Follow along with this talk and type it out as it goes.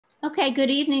Okay, good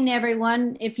evening,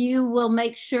 everyone. If you will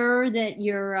make sure that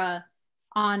you're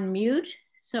on mute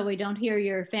so we don't hear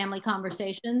your family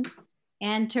conversations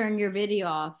and turn your video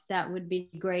off, that would be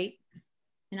great.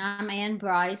 And I'm Ann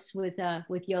Bryce with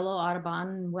YOLO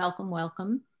Audubon. Welcome,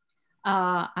 welcome.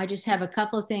 I just have a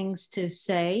couple of things to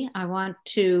say. I want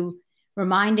to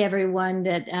remind everyone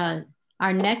that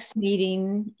our next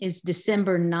meeting is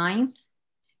December 9th.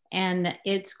 And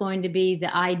it's going to be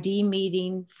the ID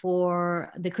meeting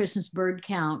for the Christmas bird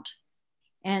count.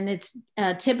 And it's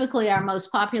typically our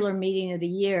most popular meeting of the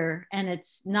year. And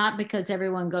it's not because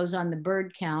everyone goes on the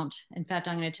bird count. In fact,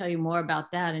 I'm going to tell you more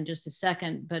about that in just a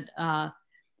second. But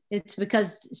it's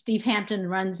because Steve Hampton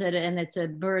runs it, and it's a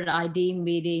bird ID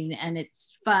meeting, and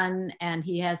it's fun. And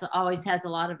he always has a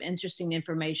lot of interesting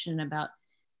information about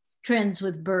trends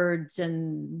with birds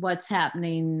and what's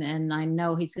happening. And I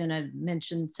know he's going to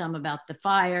mention some about the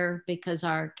fire because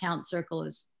our count circle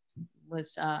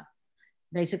was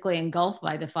basically engulfed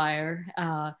by the fire.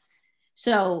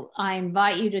 So I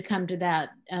invite you to come to that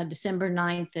December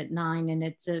 9th at 9, and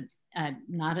it's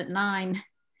not at 9,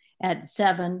 at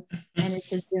 7, and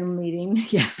it's a Zoom meeting.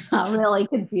 Yeah, I'll really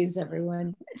confuse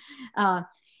everyone. And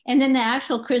then the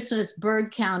actual Christmas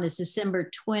bird count is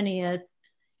December 20th.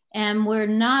 And we're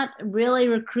not really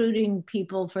recruiting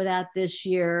people for that this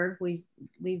year.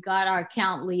 We've got our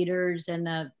count leaders and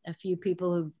a few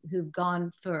people who've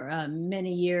gone for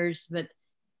many years, but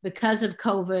because of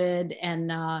COVID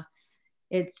and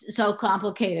it's so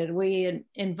complicated, we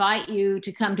invite you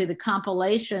to come to the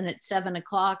compilation at 7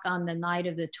 o'clock on the night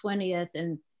of the 20th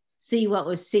and see what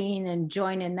was seen and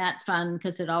join in that fun,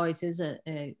 because it always is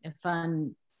a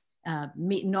fun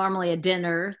normally a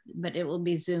dinner, but it will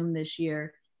be Zoom this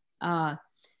year.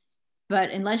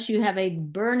 But unless you have a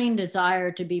burning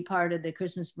desire to be part of the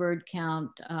Christmas bird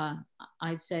count,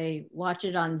 I'd say watch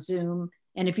it on Zoom.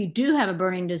 And if you do have a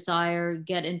burning desire,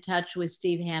 get in touch with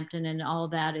Steve Hampton, and all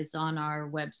that is on our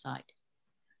website.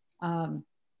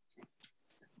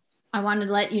 I wanted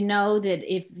to let you know that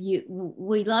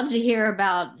we love to hear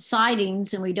about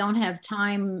sightings, and we don't have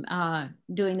time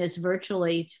doing this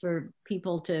virtually for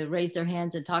people to raise their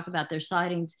hands and talk about their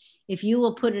sightings. If you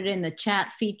will put it in the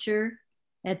chat feature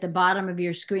at the bottom of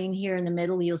your screen here in the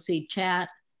middle, you'll see chat.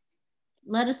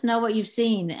 Let us know what you've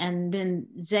seen. And then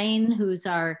Zane, who's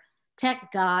our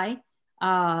tech guy,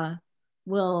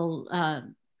 will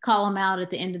call him out at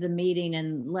the end of the meeting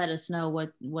and let us know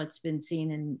what's been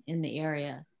seen in the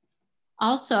area.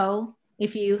 Also,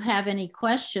 if you have any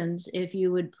questions, if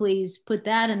you would please put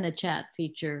that in the chat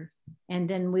feature, and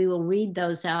then we will read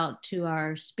those out to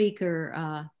our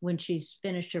speaker when she's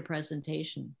finished her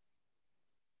presentation.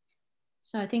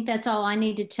 So I think that's all I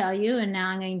need to tell you. And now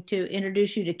I'm going to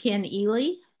introduce you to Ken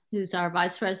Ely, who's our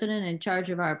vice president in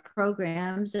charge of our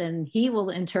programs, and he will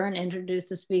in turn introduce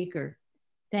the speaker.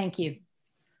 Thank you.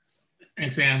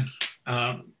 Thanks, Ann.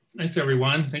 Thanks,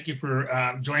 everyone. Thank you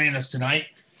for joining us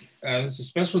tonight. It's a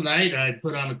special night. I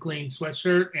put on a clean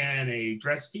sweatshirt and a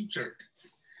dress t-shirt.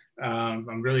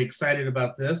 I'm really excited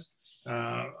about this.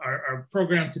 Our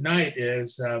program tonight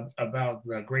is about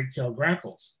the Great-tailed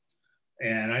Grackles.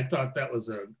 And I thought that was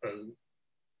a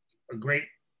great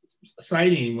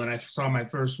sighting when I saw my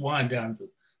first one down to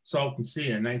Salton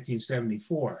Sea in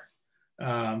 1974.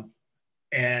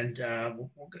 And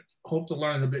hope to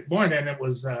learn a bit more. And then it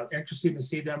was interesting to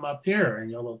see them up here in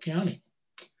Yolo County.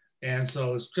 And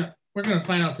so we're going to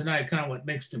find out tonight kind of what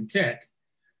makes them tick.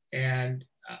 And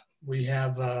we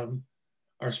have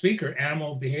our speaker,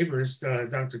 animal behaviorist,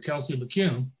 Dr. Kelsey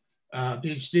McCune,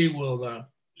 PhD,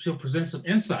 she'll present some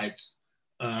insights,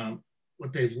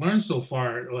 what they've learned so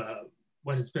far,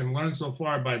 what has been learned so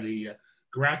far by the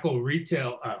Grackle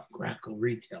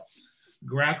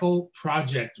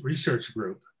Project research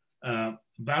group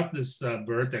about this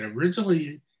bird that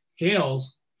originally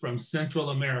hails from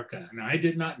Central America. And I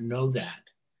did not know that.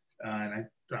 And I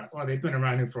thought, well, they've been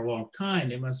around here for a long time.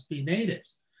 They must be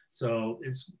natives. So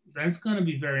that's going to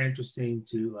be very interesting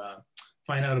to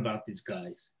find out about these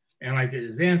guys. And like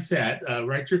Ann said,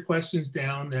 write your questions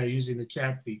down using the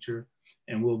chat feature,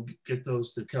 and we'll get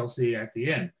those to Kelsey at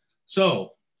the end.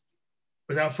 So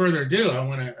without further ado, I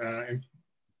want to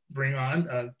bring on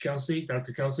Dr. Kelsey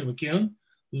McCune,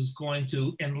 who's going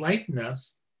to enlighten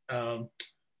us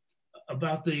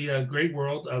about the great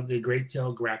world of the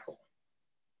great-tailed grackle.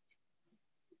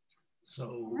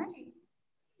 So, right.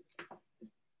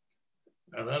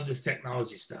 I love this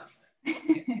technology stuff.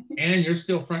 And you're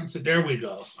still front and center. There we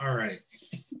go. All right.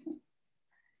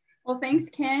 Well, thanks,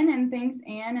 Ken, and thanks,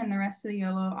 Ann, and the rest of the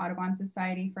YOLO Audubon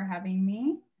Society for having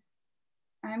me.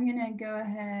 I'm going to go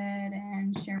ahead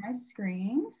and share my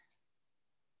screen.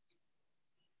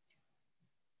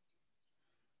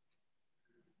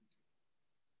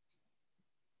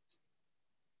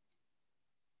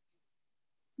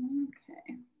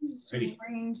 Okay, just Ready.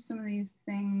 arrange some of these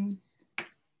things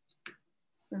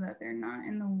so that they're not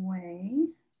in the way.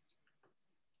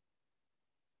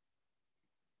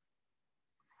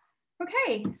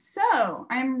 Okay, so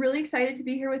I'm really excited to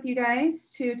be here with you guys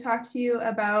to talk to you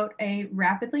about a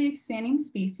rapidly expanding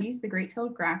species, the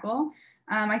great-tailed grackle.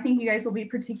 I think you guys will be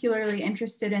particularly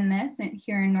interested in this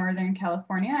here in Northern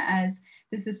California, as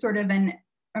this is sort of an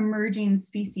emerging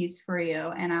species for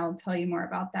you, and I'll tell you more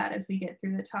about that as we get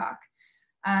through the talk.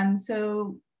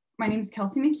 So my name is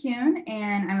Kelsey McCune,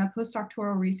 and I'm a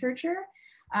postdoctoral researcher.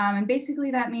 And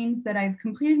basically that means that I've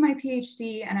completed my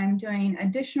PhD and I'm doing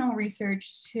additional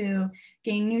research to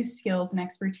gain new skills and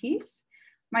expertise.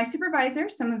 My supervisor,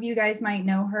 some of you guys might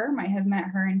know her, might have met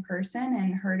her in person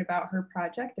and heard about her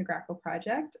project, the Grackle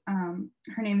Project.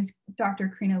 Her name is Dr.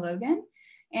 Corina Logan,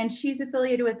 and she's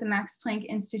affiliated with the Max Planck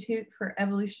Institute for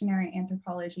Evolutionary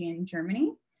Anthropology in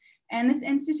Germany. And this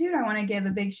institute, I want to give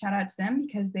a big shout out to them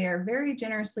because they are very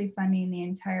generously funding the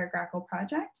entire Grackle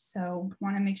project. So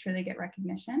want to make sure they get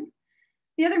recognition.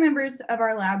 The other members of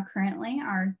our lab currently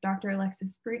are Dr.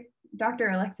 Alexis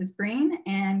Breen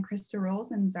and Krista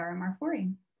Rolls and Zara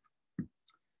Marfori.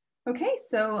 Okay,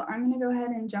 so I'm going to go ahead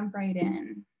and jump right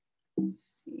in.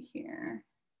 Let's see here.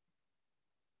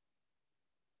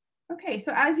 Okay,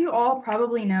 so as you all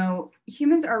probably know,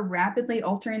 humans are rapidly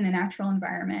altering the natural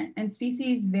environment, and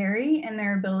species vary in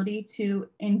their ability to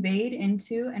invade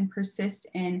into and persist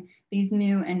in these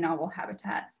new and novel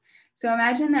habitats. So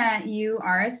imagine that you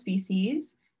are a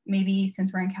species, maybe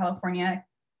since we're in California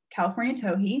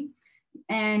towhee,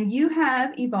 and you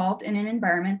have evolved in an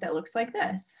environment that looks like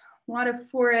this. A lot of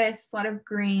forests, a lot of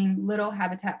green, little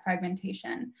habitat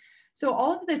fragmentation. So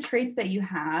all of the traits that you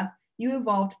have, you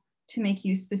evolved to make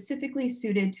you specifically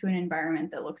suited to an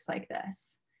environment that looks like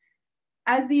this.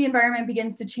 As the environment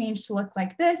begins to change to look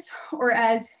like this, or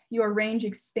as your range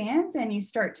expands and you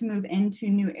start to move into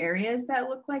new areas that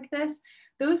look like this,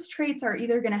 those traits are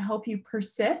either going to help you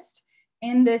persist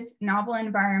in this novel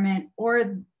environment,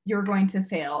 or you're going to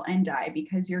fail and die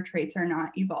because your traits are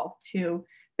not evolved to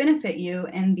benefit you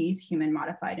in these human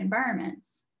modified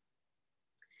environments.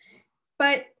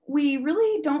 But we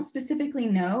really don't specifically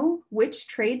know which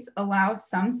traits allow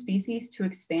some species to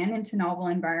expand into novel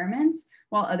environments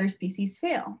while other species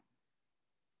fail.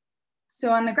 So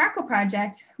on the Grackle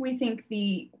Project, we think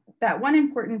that one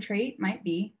important trait might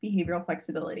be behavioral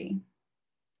flexibility.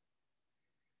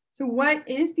 So what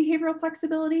is behavioral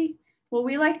flexibility? Well,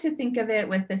 we like to think of it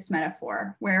with this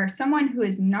metaphor, where someone who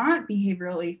is not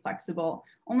behaviorally flexible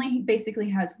only basically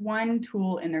has one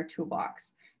tool in their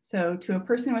toolbox. So to a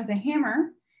person with a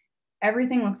hammer,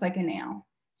 everything looks like a nail.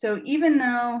 So even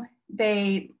though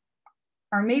they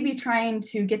are maybe trying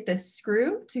to get this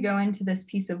screw to go into this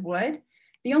piece of wood,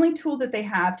 the only tool that they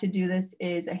have to do this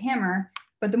is a hammer,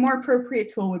 but the more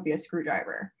appropriate tool would be a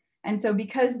screwdriver. And so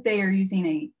because they are using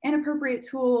an inappropriate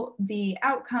tool, the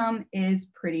outcome is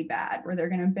pretty bad, where they're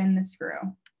going to bend the screw.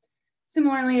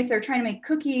 Similarly, if they're trying to make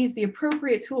cookies, the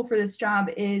appropriate tool for this job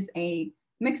is a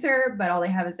mixer, but all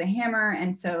they have is a hammer,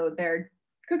 and so their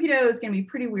cookie dough is going to be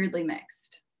pretty weirdly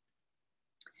mixed.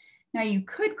 Now you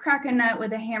could crack a nut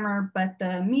with a hammer, but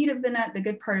the meat of the nut, the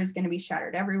good part, is going to be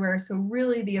shattered everywhere. So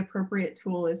really the appropriate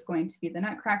tool is going to be the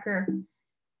nutcracker.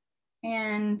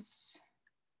 And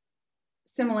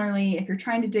similarly, if you're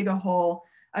trying to dig a hole,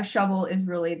 a shovel is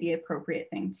really the appropriate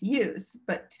thing to use.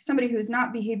 But to somebody who's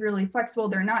not behaviorally flexible,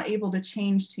 they're not able to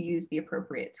change to use the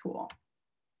appropriate tool.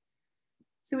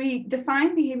 So we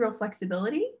define behavioral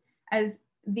flexibility as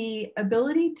the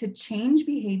ability to change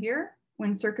behavior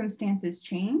when circumstances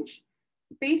change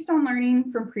based on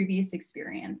learning from previous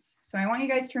experience. So I want you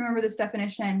guys to remember this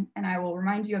definition, and I will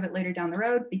remind you of it later down the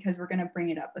road because we're going to bring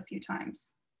it up a few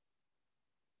times.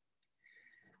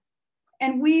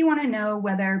 And we want to know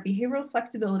whether behavioral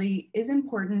flexibility is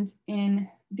important in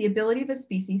the ability of a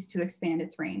species to expand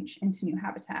its range into new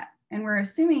habitat. And we're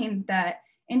assuming that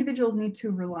individuals need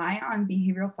to rely on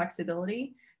behavioral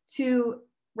flexibility to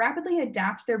rapidly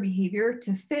adapt their behavior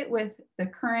to fit with the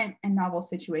current and novel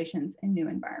situations in new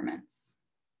environments.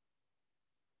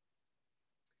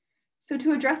 So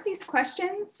to address these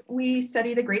questions, we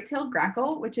study the great-tailed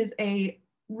grackle, which is a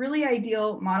really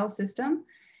ideal model system.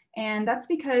 And that's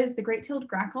because the great-tailed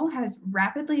grackle has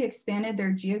rapidly expanded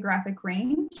their geographic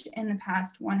range in the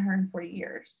past 140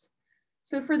 years.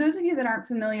 So for those of you that aren't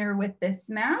familiar with this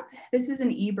map, this is an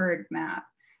eBird map.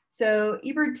 So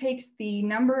eBird takes the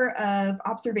number of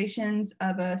observations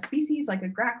of a species like a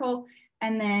grackle,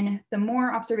 and then the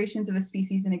more observations of a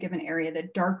species in a given area, the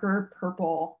darker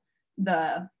purple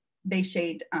they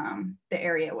shade the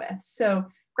area with. So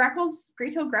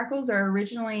great-tailed grackles are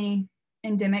originally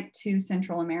endemic to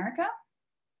Central America.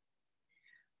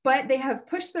 But they have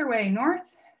pushed their way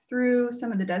north through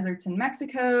some of the deserts in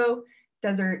Mexico,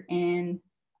 desert in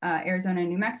Arizona and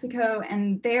New Mexico,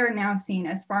 and they are now seen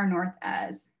as far north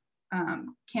as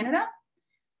Canada,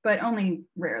 but only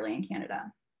rarely in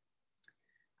Canada.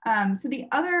 So the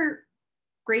other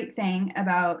great thing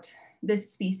about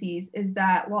this species is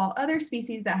that while other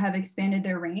species that have expanded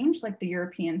their range, like the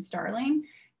European starling,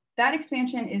 that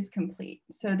expansion is complete.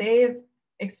 So they've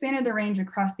expanded the range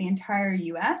across the entire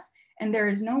US, and there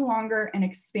is no longer an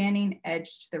expanding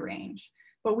edge to the range.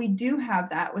 But we do have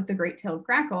that with the great-tailed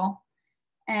grackle.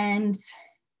 And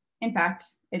in fact,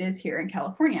 it is here in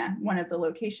California, one of the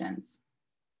locations.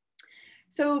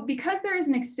 So because there is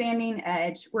an expanding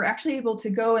edge, we're actually able to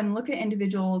go and look at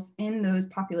individuals in those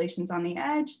populations on the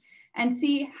edge and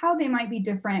see how they might be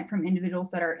different from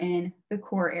individuals that are in the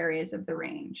core areas of the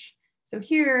range. So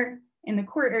here in the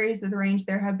core areas of the range,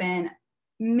 there have been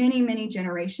many, many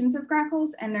generations of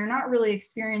grackles, and they're not really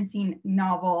experiencing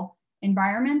novel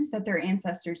environments that their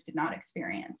ancestors did not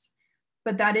experience.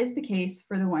 But that is the case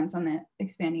for the ones on the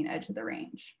expanding edge of the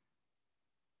range.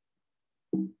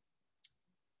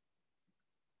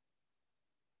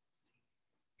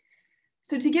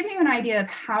 So to give you an idea of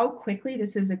how quickly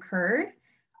this has occurred,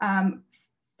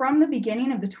 from the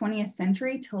beginning of the 20th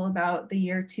century till about the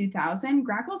year 2000,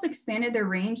 grackles expanded their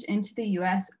range into the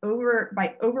US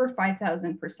by over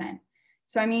 5,000%.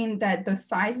 So I mean that the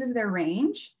size of their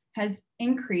range has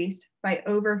increased by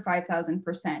over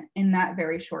 5,000% in that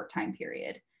very short time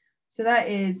period. So that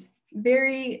is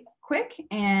very quick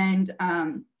and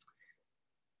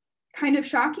kind of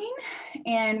shocking.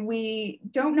 And we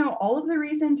don't know all of the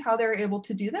reasons how they're able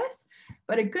to do this,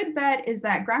 but a good bet is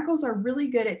that grackles are really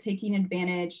good at taking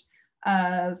advantage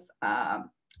of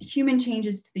human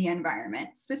changes to the environment.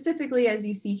 Specifically, as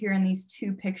you see here in these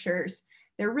two pictures,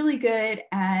 they're really good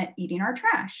at eating our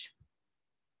trash.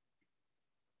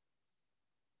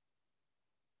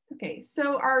 Okay,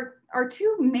 so our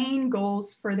two main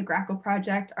goals for the Grackle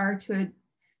Project are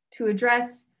to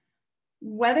address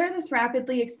whether this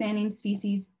rapidly expanding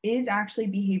species is actually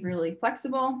behaviorally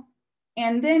flexible.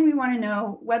 And then we want to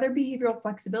know whether behavioral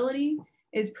flexibility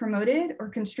is promoted or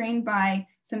constrained by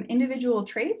some individual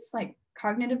traits like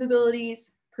cognitive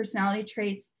abilities, personality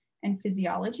traits, and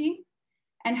physiology,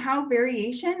 and how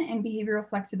variation in behavioral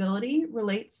flexibility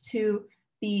relates to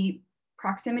the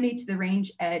proximity to the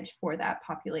range edge for that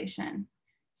population.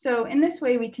 So in this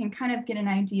way, we can kind of get an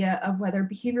idea of whether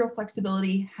behavioral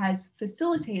flexibility has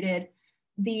facilitated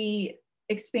the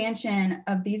expansion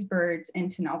of these birds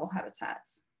into novel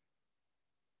habitats.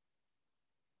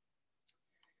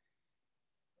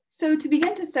 So to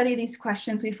begin to study these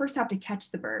questions, we first have to catch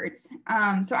the birds.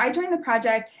 So I joined the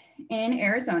project in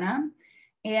Arizona,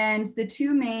 and the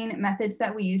two main methods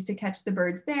that we use to catch the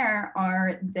birds there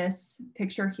are this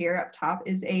picture here up top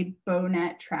is a bow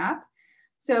net trap.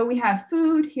 So we have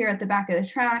food here at the back of the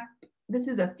trap. This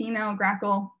is a female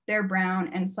grackle. They're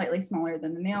brown and slightly smaller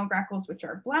than the male grackles, which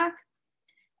are black.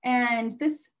 And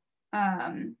this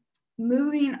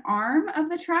moving arm of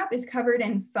the trap is covered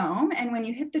in foam. And when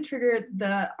you hit the trigger,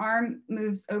 the arm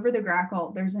moves over the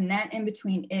grackle. There's a net in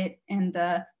between it and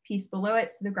the piece below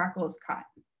it, so the grackle is caught.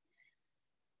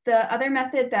 The other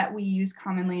method that we use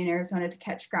commonly in Arizona to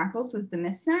catch grackles was the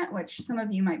mist net, which some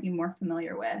of you might be more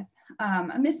familiar with.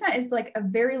 A mist net is like a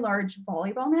very large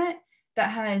volleyball net that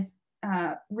has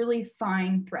really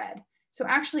fine thread. So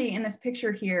actually in this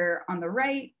picture here on the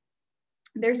right,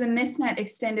 there's a mist net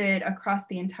extended across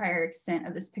the entire extent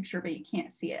of this picture, but you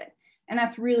can't see it. And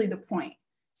that's really the point.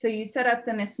 So you set up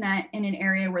the mist net in an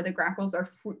area where the grackles are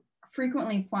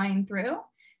frequently flying through,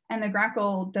 and the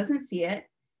grackle doesn't see it.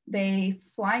 They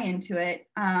fly into it,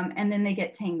 and then they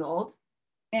get tangled.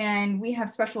 And we have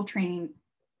special training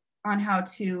on how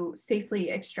to safely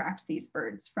extract these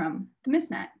birds from the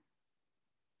mist net.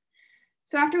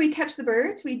 So after we catch the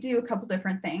birds, we do a couple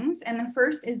different things. And the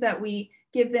first is that we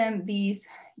give them these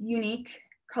unique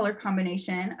color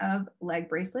combination of leg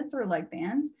bracelets or leg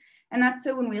bands. And that's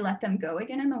so when we let them go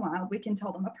again in the wild, we can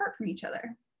tell them apart from each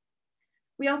other.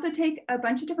 We also take a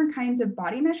bunch of different kinds of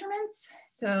body measurements.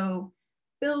 So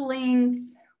bill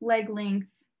length, leg length,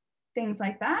 things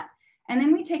like that. And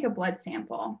then we take a blood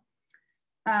sample.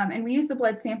 And we use the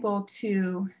blood sample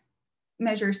to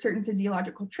measure certain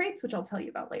physiological traits, which I'll tell you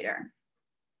about later.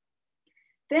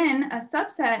 Then a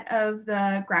subset of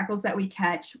the grackles that we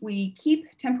catch, we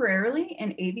keep temporarily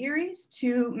in aviaries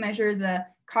to measure the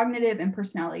cognitive and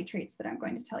personality traits that I'm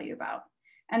going to tell you about.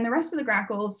 And the rest of the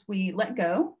grackles we let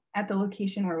go at the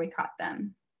location where we caught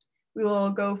them. We will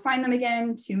go find them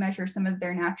again to measure some of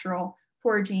their natural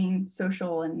foraging,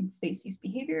 social, and space use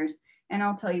behaviors. And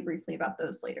I'll tell you briefly about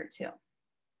those later too.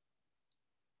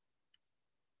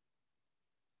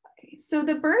 Okay, so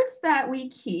the birds that we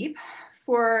keep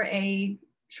for a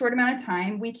short amount of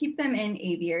time, we keep them in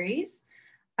aviaries.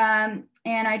 And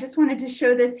I just wanted to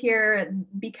show this here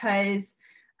because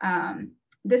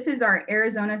this is our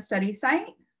Arizona study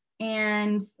site.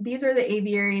 And these are the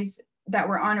aviaries that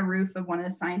were on a roof of one of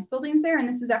the science buildings there. And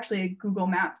this is actually a Google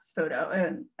Maps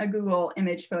photo, a Google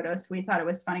image photo. So we thought it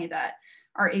was funny that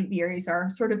our aviaries are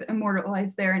sort of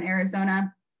immortalized there in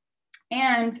Arizona.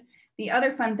 And the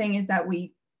other fun thing is that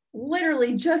we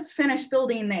literally just finished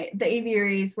building the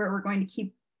aviaries where we're going to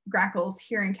keep grackles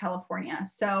here in California.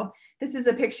 So this is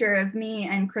a picture of me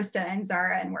and Krista and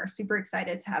Zara, and we're super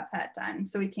excited to have that done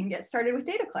so we can get started with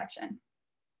data collection.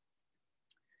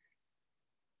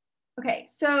 Okay,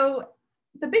 so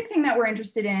the big thing that we're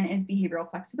interested in is behavioral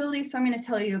flexibility. So I'm going to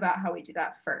tell you about how we do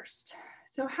that first.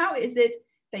 So how is it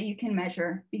that you can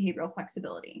measure behavioral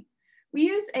flexibility? We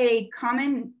use a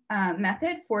common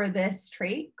method for this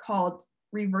trait called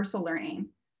reversal learning.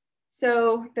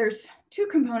 So there's two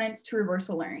components to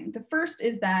reversal learning. The first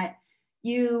is that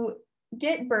you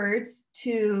get birds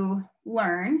to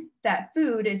learn that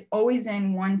food is always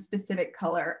in one specific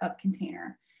color of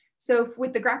container. So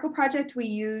with the Grackle Project, we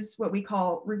use what we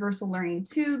call reversal learning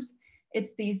tubes.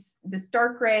 It's this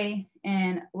dark gray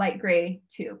and light gray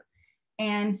tube.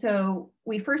 And so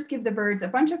we first give the birds a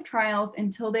bunch of trials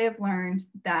until they have learned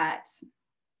that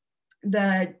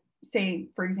say,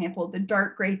 for example, the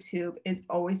dark gray tube is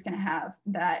always going to have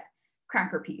that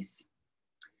cracker piece.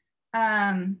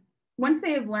 Once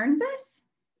they have learned this,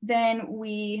 then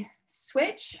we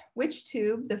switch which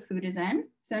tube the food is in.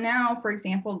 So now, for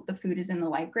example, the food is in the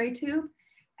light gray tube,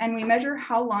 and we measure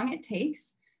how long it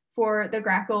takes for the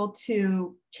grackle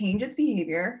to change its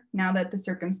behavior now that the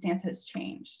circumstance has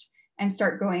changed and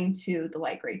start going to the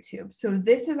light gray tube. So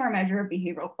this is our measure of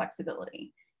behavioral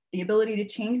flexibility, the ability to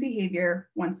change behavior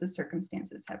once the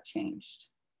circumstances have changed.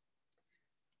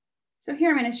 So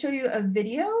here I'm going to show you a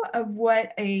video of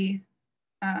what a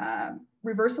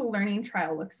reversal learning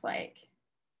trial looks like.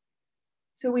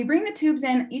 So we bring the tubes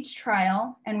in each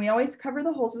trial, and we always cover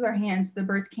the holes with our hands so the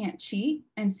birds can't cheat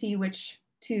and see which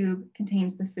tube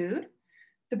contains the food.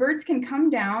 The birds can come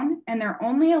down, and they're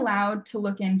only allowed to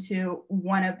look into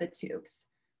one of the tubes.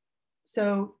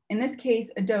 So in this case,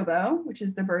 Adobo, which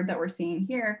is the bird that we're seeing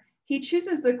here, he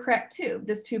chooses the correct tube.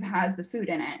 This tube has the food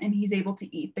in it, and he's able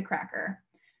to eat the cracker.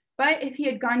 But if he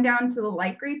had gone down to the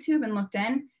light gray tube and looked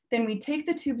in, then we take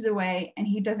the tubes away and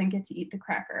he doesn't get to eat the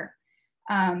cracker.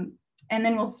 And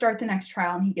then we'll start the next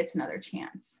trial and he gets another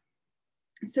chance.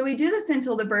 So we do this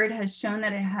until the bird has shown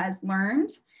that it has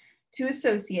learned to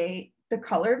associate the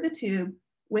color of the tube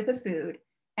with a food.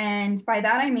 And by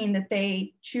that, I mean that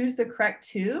they choose the correct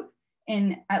tube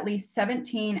in at least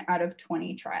 17 out of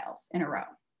 20 trials in a row.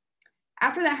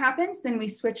 After that happens, then we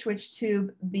switch which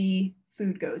tube the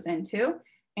food goes into.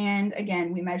 And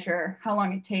again, we measure how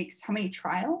long it takes, how many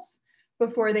trials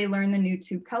before they learn the new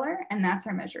tube color. And that's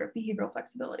our measure of behavioral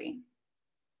flexibility.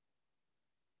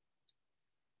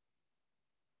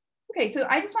 Okay, so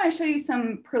I just want to show you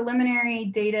some preliminary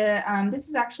data. This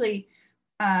is actually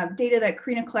data that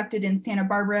Corina collected in Santa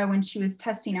Barbara when she was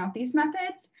testing out these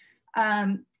methods.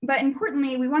 But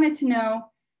importantly, we wanted to know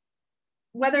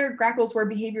whether grackles were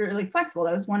behaviorally flexible.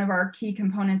 That was one of our key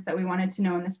components that we wanted to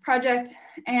know in this project.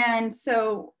 And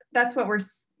so that's what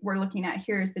we're looking at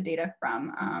here is the data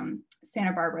from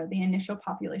Santa Barbara, the initial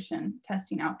population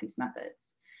testing out these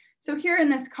methods. So here in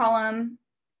this column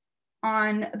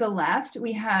on the left,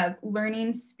 we have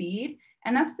learning speed,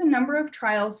 and that's the number of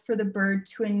trials for the bird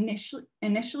to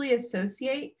initially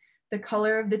associate the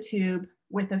color of the tube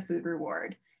with a food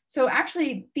reward. So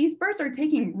actually, these birds are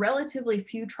taking relatively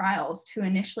few trials to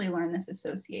initially learn this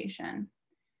association.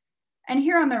 And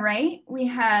here on the right, we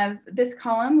have this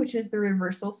column, which is the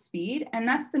reversal speed, and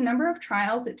that's the number of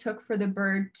trials it took for the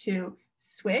bird to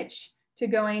switch to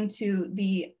going to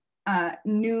the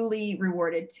newly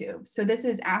rewarded tube. So this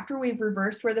is after we've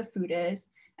reversed where the food is,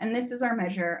 and this is our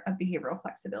measure of behavioral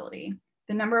flexibility,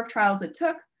 the number of trials it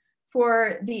took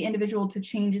for the individual to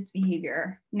change its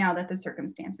behavior now that the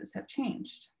circumstances have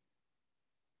changed.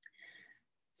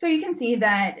 So you can see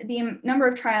that the number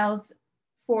of trials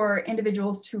for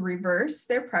individuals to reverse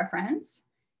their preference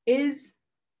is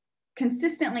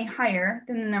consistently higher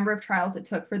than the number of trials it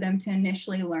took for them to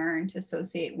initially learn to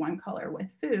associate one color with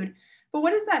food. But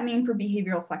what does that mean for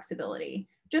behavioral flexibility?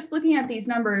 Just looking at these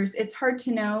numbers, it's hard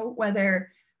to know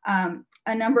whether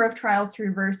a number of trials to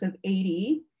reverse of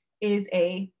 80 is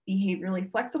a behaviorally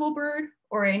flexible bird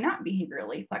or a not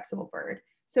behaviorally flexible bird.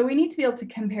 So we need to be able to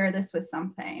compare this with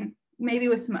something, maybe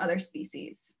with some other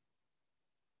species.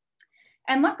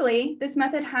 And luckily, this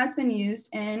method has been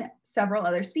used in several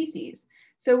other species.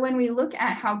 So when we look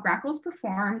at how grackles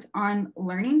performed on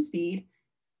learning speed,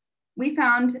 we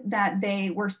found that they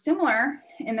were similar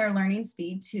in their learning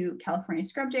speed to California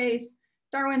scrub jays,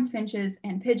 Darwin's finches,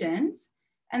 and pigeons,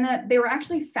 and that they were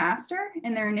actually faster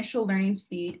in their initial learning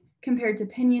speed compared to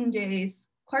pinyon jays,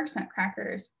 Clark's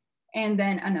nutcrackers, and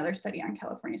then another study on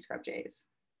California scrub jays.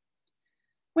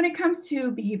 When it comes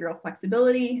to behavioral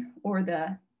flexibility, or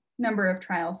the number of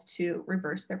trials to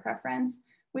reverse their preference,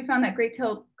 we found that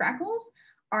great-tailed grackles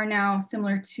are now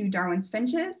similar to Darwin's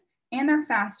finches, and they're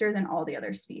faster than all the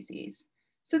other species.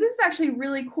 So this is actually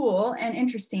really cool and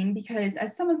interesting because,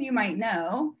 as some of you might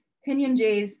know, pinyon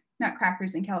jays,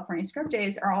 nutcrackers, and California scrub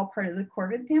jays are all part of the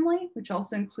corvid family, which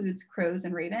also includes crows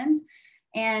and ravens.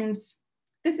 And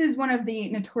this is one of the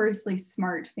notoriously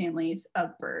smart families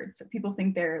of birds. So people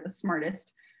think they're the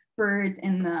smartest birds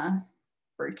in the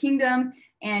bird kingdom.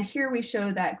 And here we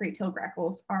show that great-tailed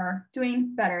grackles are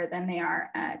doing better than they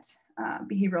are at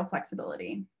behavioral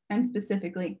flexibility, and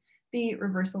specifically the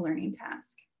reversal learning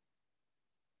task.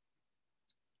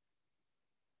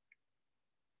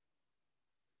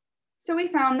 So we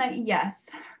found that yes,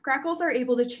 grackles are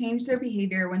able to change their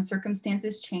behavior when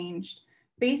circumstances changed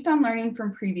based on learning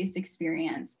from previous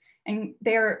experience, and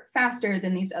they're faster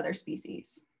than these other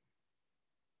species.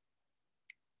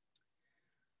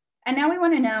 And now we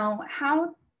want to know,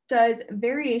 how does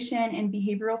variation in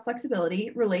behavioral flexibility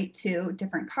relate to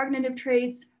different cognitive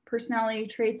traits, personality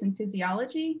traits, and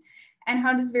physiology? And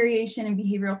how does variation in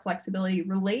behavioral flexibility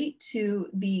relate to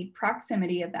the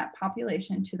proximity of that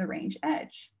population to the range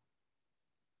edge?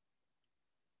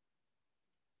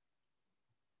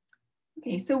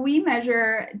 Okay, so we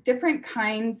measure different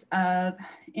kinds of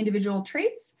individual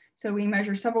traits. So we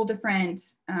measure several different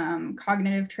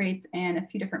cognitive traits and a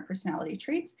few different personality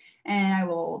traits. And I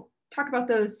will talk about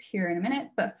those here in a minute.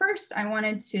 But first, I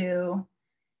wanted to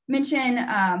mention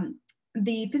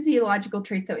the physiological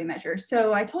traits that we measure.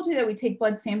 So I told you that we take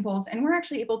blood samples, and we're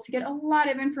actually able to get a lot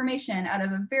of information out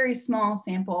of a very small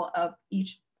sample of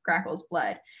each grackle's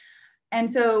blood. And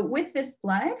so with this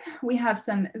blood, we have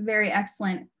some very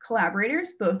excellent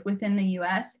collaborators, both within the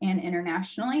US and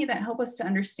internationally, that help us to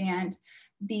understand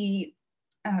the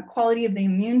quality of the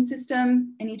immune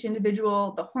system in each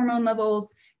individual, the hormone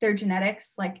levels, their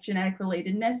genetics, like genetic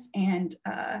relatedness and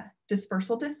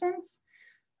dispersal distance.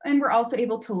 And we're also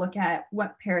able to look at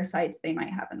what parasites they might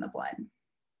have in the blood.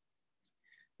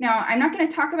 Now, I'm not going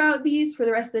to talk about these for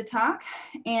the rest of the talk,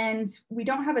 and we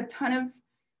don't have a ton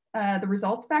of the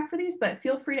results back for these, but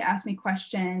feel free to ask me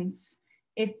questions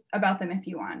about them if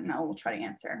you want, and I will try to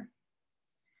answer.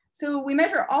 So we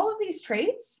measure all of these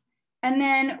traits, and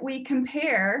then we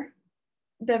compare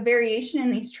the variation in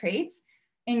these traits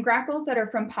in grackles that are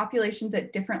from populations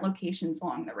at different locations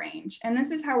along the range. And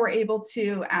this is how we're able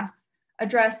to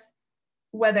address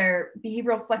whether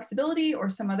behavioral flexibility or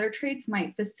some other traits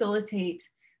might facilitate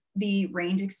the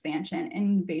range expansion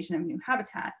and invasion of new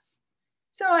habitats.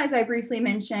 So as I briefly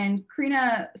mentioned,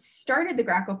 Corina started the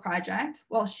Grackle Project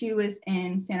while she was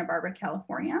in Santa Barbara,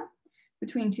 California,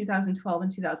 between 2012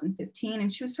 and 2015.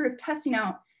 And she was sort of testing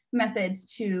out methods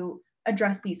to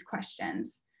address these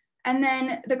questions. And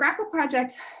then the Grackle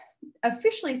Project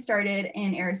officially started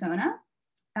in Arizona,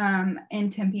 in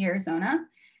Tempe, Arizona,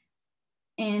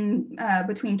 in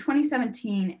between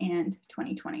 2017 and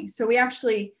 2020. So we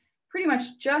actually pretty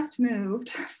much just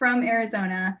moved from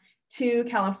Arizona to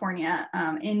California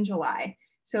in July.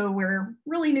 So we're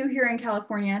really new here in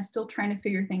California, still trying to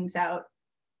figure things out.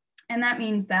 And that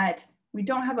means that we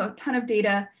don't have a ton of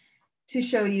data to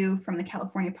show you from the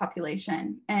California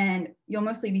population, and you'll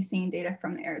mostly be seeing data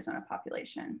from the Arizona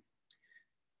population.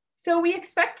 So we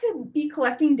expect to be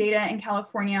collecting data in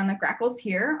California on the grackles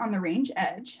here on the range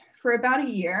edge for about a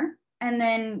year. And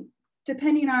then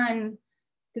depending on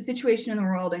the situation in the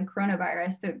world and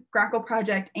coronavirus, the Grackle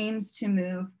Project aims to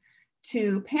move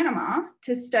to Panama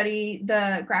to study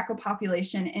the grackle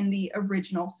population in the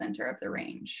original center of the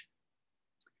range.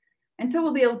 And so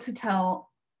we'll be able to tell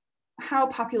how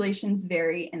populations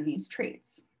vary in these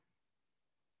traits.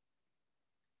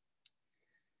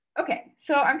 Okay,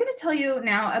 so I'm going to tell you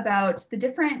now about the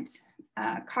different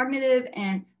cognitive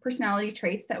and personality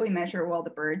traits that we measure while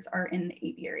the birds are in the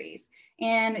aviaries.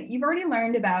 And you've already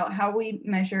learned about how we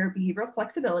measure behavioral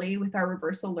flexibility with our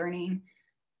reversal learning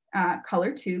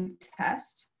color tube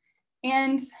test.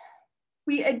 And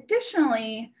we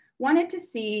additionally wanted to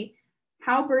see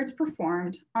how birds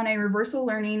performed on a reversal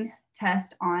learning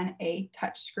test on a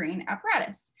touchscreen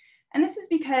apparatus. And this is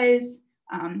because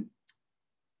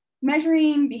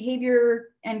measuring behavior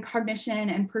and cognition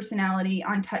and personality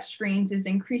on touchscreens is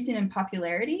increasing in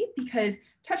popularity because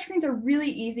touchscreens are really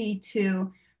easy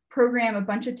to program a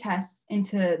bunch of tests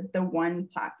into the one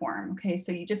platform. Okay,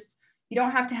 so you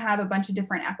don't have to have a bunch of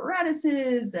different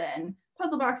apparatuses and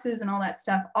puzzle boxes and all that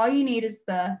stuff. All you need is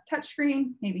the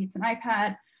touchscreen, maybe it's an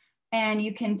iPad, and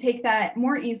you can take that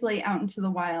more easily out into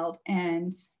the wild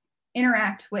and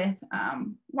interact with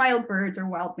wild birds or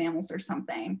wild mammals or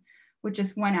something with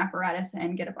just one apparatus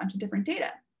and get a bunch of different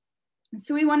data.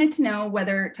 So we wanted to know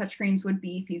whether touchscreens would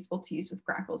be feasible to use with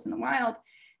grackles in the wild.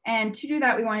 And to do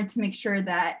that, we wanted to make sure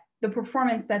that the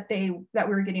performance that we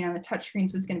were getting on the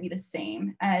touchscreens was going to be the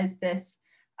same as this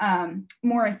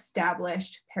more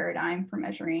established paradigm for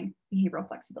measuring behavioral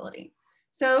flexibility.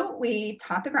 So we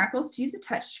taught the grackles to use a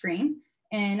touchscreen.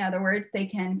 In other words, they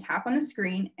can tap on the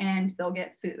screen and they'll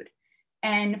get food.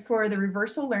 And for the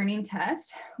reversal learning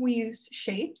test, we used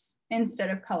shapes instead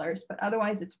of colors, but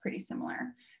otherwise it's pretty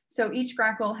similar. So each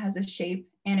grackle has a shape,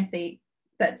 and if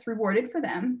that's rewarded for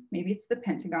them, maybe it's the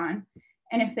pentagon.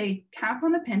 And if they tap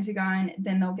on the pentagon,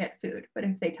 then they'll get food. But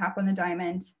if they tap on the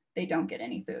diamond, they don't get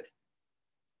any food.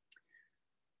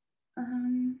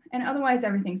 And otherwise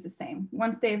everything's the same.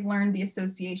 Once they've learned the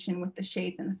association with the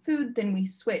shape and the food, then we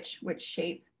switch which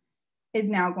shape is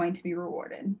now going to be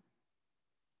rewarded.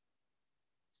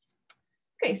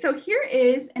 Okay, so here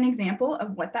is an example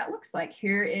of what that looks like.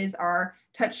 Here is our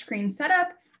touchscreen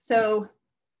setup. So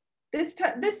this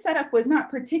setup was not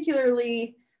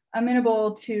particularly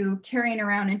amenable to carrying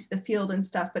around into the field and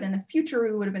stuff, but in the future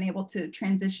we would have been able to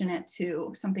transition it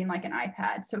to something like an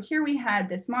iPad. So here we had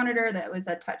this monitor that was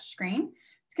a touch screen.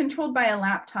 It's controlled by a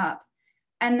laptop.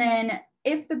 And then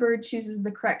if the bird chooses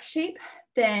the correct shape,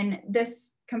 then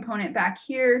this component back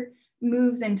here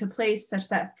moves into place such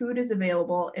that food is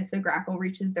available if the grackle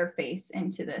reaches their face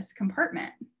into this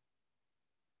compartment.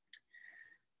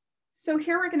 So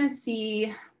here we're going to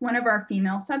see one of our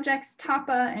female subjects,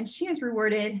 Tapa, and she is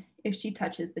rewarded if she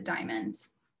touches the diamond.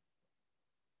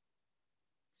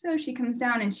 So she comes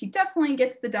down and she definitely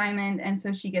gets the diamond, and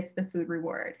so she gets the food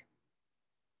reward.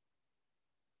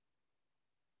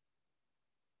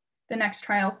 The next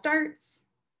trial starts.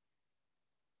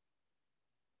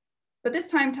 But this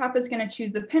time Tapa is going to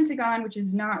choose the pentagon, which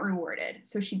is not rewarded.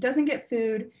 So she doesn't get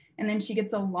food, and then she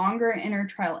gets a longer inner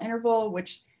trial interval,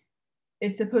 which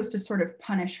is supposed to sort of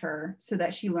punish her so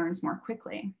that she learns more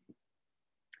quickly.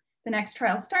 The next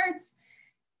trial starts,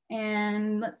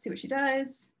 and let's see what she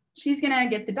does. She's gonna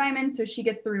get the diamond, so she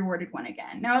gets the rewarded one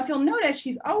again. Now, if you'll notice,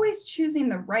 she's always choosing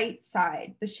the right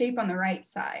side, the shape on the right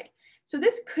side. So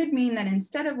this could mean that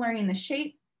instead of learning the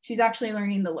shape, she's actually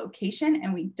learning the location,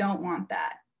 and we don't want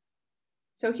that.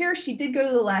 So here she did go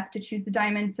to the left to choose the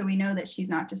diamond, so we know that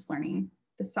she's not just learning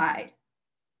the side.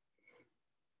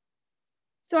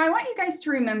 So I want you guys to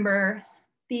remember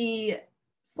the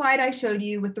slide I showed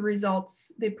you with the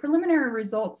results, the preliminary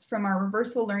results from our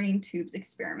reversal learning tubes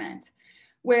experiment,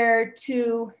 where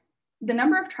to the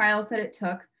number of trials that it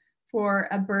took for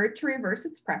a bird to reverse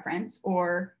its preference,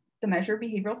 or the measure of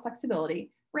behavioral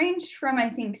flexibility, ranged from, I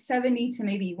think, 70 to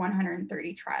maybe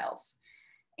 130 trials.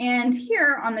 And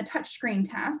here on the touchscreen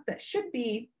task that should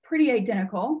be pretty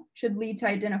identical, should lead to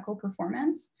identical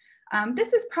performance.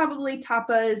 This is probably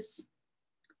Tapa's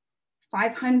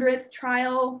 500th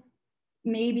trial,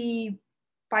 maybe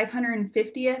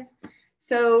 550th.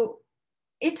 So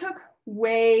it took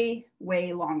way,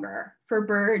 way longer for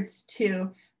birds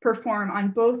to perform on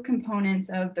both components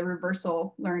of the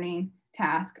reversal learning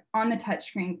task on the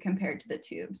touchscreen compared to the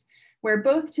tubes, where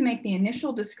both to make the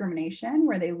initial discrimination,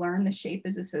 where they learn the shape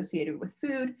is associated with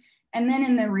food, and then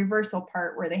in the reversal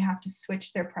part where they have to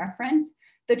switch their preference,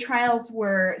 the trials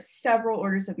were several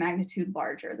orders of magnitude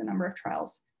larger, the number of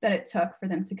trials that it took for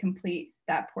them to complete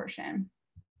that portion.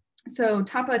 So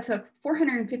Tapa took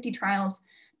 450 trials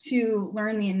to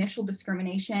learn the initial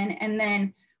discrimination, and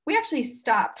then we actually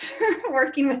stopped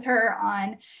working with her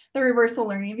on the reversal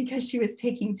learning because she was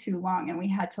taking too long and we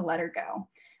had to let her go.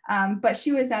 But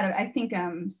she was at, I think,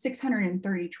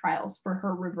 630 trials for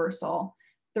her reversal,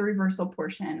 the reversal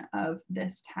portion of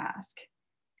this task.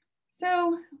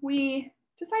 So we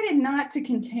decided not to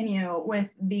continue with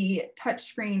the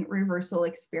touchscreen reversal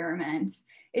experiment.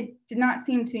 It did not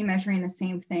seem to be measuring the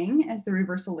same thing as the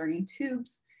reversal learning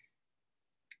tubes.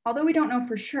 Although we don't know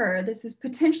for sure, this is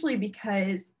potentially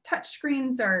because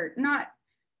touchscreens are not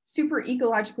super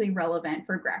ecologically relevant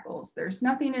for grackles. There's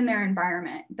nothing in their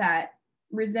environment that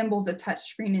resembles a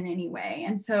touchscreen in any way.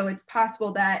 And so it's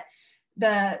possible that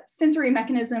the sensory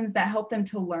mechanisms that help them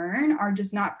to learn are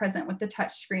just not present with the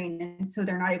touchscreen, and so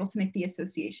they're not able to make the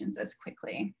associations as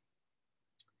quickly.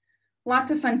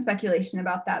 Lots of fun speculation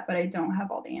about that, but I don't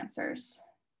have all the answers.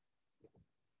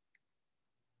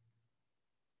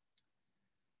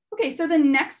 Okay, so the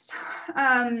next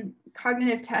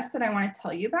cognitive test that I want to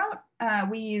tell you about,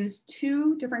 we use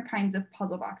two different kinds of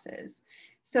puzzle boxes.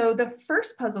 So the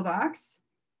first puzzle box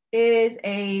is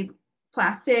a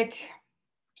plastic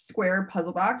square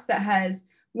puzzle box that has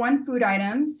one food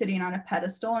item sitting on a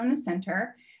pedestal in the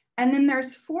center. And then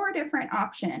there's 4 different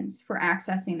options for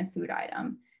accessing the food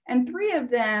item. And 3 of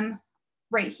them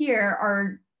right here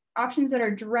are options that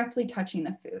are directly touching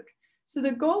the food. So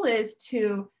the goal is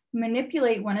to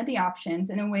manipulate one of the options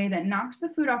in a way that knocks the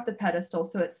food off the pedestal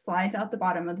so it slides out the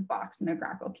bottom of the box and the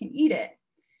grackle can eat it.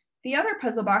 The other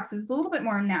puzzle box is a little bit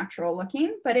more natural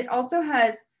looking, but it also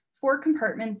has 4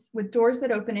 compartments with doors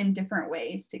that open in different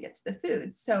ways to get to the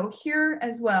food. So here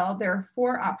as well, there are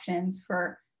 4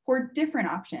 different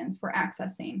options for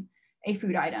accessing a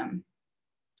food item.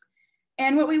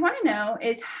 And what we want to know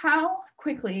is how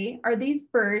quickly are these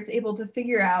birds able to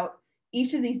figure out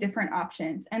each of these different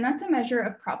options? And that's a measure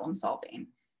of problem solving.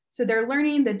 So they're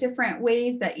learning the different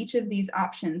ways that each of these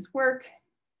options work,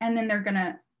 and then they're going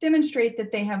to demonstrate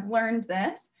that they have learned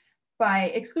this by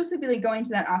exclusively going to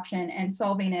that option and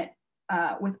solving it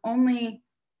with only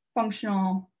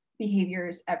functional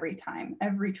behaviors every time,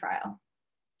 every trial.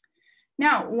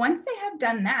 Now, once they have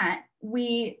done that,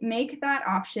 we make that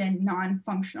option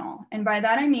non-functional. And by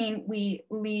that, I mean, we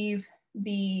leave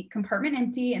the compartment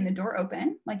empty and the door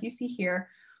open, like you see here,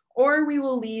 or we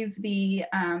will leave the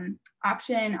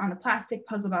option on the plastic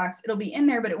puzzle box. It'll be in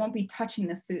there, but it won't be touching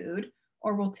the food,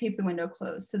 or we'll tape the window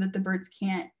closed so that the birds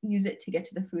can't use it to get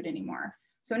to the food anymore.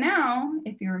 So now,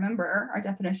 if you remember our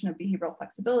definition of behavioral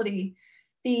flexibility,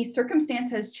 the circumstance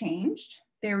has changed.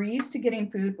 They were used to getting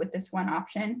food with this one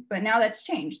option, but now that's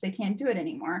changed. They can't do it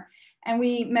anymore. And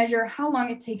we measure how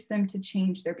long it takes them to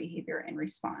change their behavior in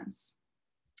response.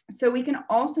 So we can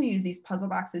also use these puzzle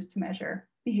boxes to measure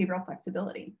behavioral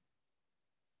flexibility.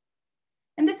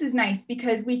 And this is nice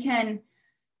because we can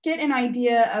get an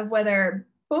idea of whether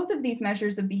both of these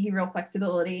measures of behavioral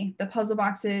flexibility, the puzzle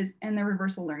boxes and the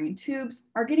reversal learning tubes,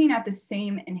 are getting at the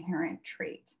same inherent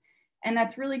trait. And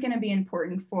that's really going to be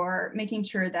important for making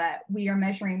sure that we are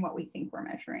measuring what we think we're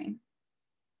measuring.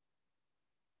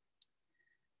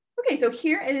 Okay, so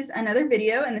here is another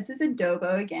video, and this is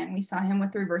Adobo again. We saw him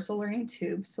with the reversal learning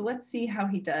tube. So let's see how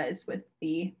he does with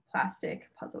the plastic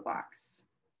puzzle box.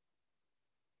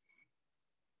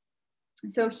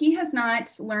 So he has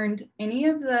not learned any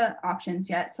of the options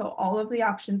yet, so all of the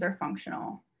options are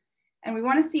functional. And we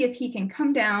want to see if he can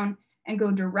come down and go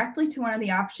directly to one of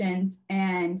the options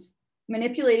and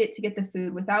manipulate it to get the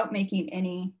food without making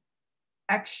any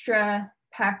extra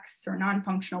pecks or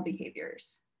non-functional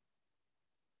behaviors.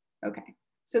 Okay,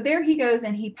 so there he goes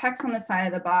and he pecks on the side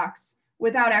of the box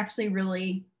without actually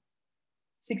really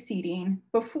succeeding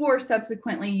before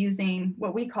subsequently using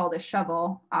what we call the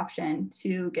shovel option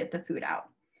to get the food out.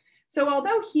 So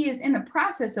although he is in the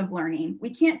process of learning, we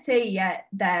can't say yet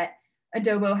that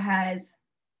Adobo has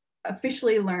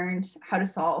officially learned how to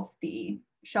solve the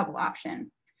shovel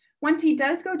option. Once he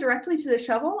does go directly to the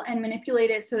shovel and manipulate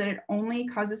it so that it only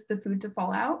causes the food to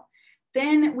fall out,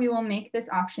 then we will make this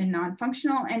option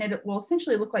non-functional, and it will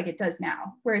essentially look like it does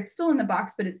now, where it's still in the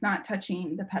box, but it's not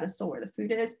touching the pedestal where the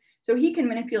food is. So he can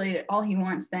manipulate it all he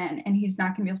wants then, and he's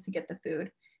not gonna be able to get the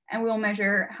food. And we'll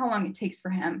measure how long it takes for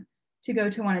him to go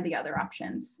to one of the other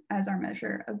options as our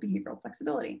measure of behavioral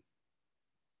flexibility.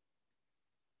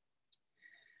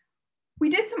 We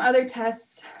did some other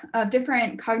tests of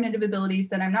different cognitive abilities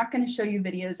that I'm not going to show you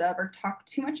videos of or talk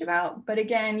too much about, but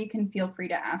again, you can feel free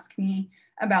to ask me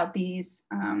about these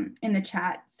in the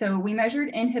chat. So we measured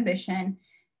inhibition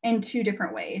in 2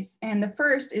 different ways. And the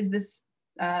first is this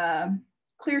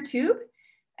clear tube.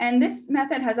 And this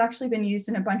method has actually been used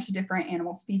in a bunch of different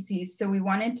animal species. So we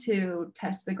wanted to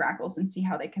test the grackles and see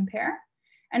how they compare.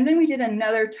 And then we did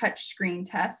another touch screen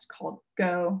test called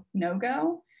Go, No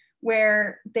Go,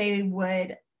 where they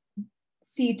would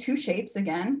see 2 shapes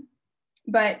again,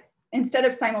 but instead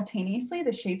of simultaneously,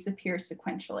 the shapes appear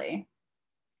sequentially.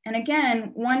 And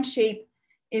again, one shape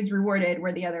is rewarded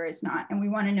where the other is not. And we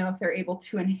want to know if they're able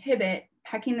to inhibit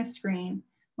pecking the screen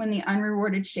when the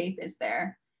unrewarded shape is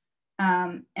there.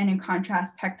 And in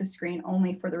contrast, peck the screen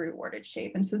only for the rewarded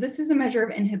shape. And so this is a measure of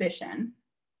inhibition.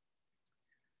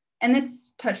 And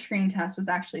this touchscreen test was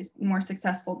actually more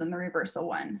successful than the reversal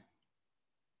one.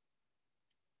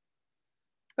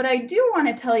 But I do want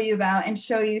to tell you about and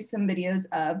show you some videos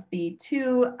of the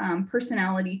 2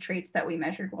 personality traits that we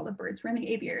measured while the birds were in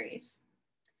the aviaries.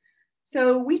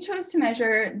 So we chose to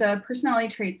measure the personality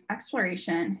traits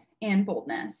exploration and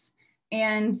boldness.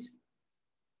 And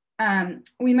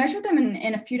We measured them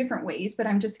in a few different ways, but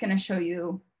I'm just going to show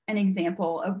you an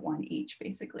example of one each,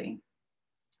 basically.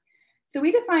 So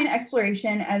we define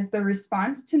exploration as the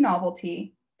response to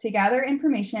novelty to gather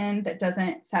information that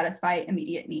doesn't satisfy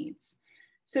immediate needs.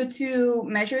 So to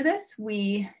measure this,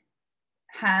 we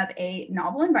have a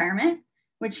novel environment,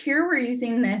 which here we're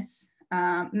using this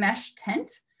mesh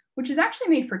tent, which is actually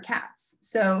made for cats.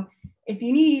 So if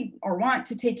you need or want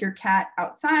to take your cat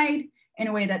outside in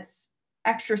a way that's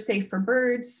extra safe for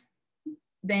birds,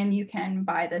 then you can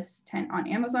buy this tent on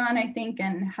Amazon, I think,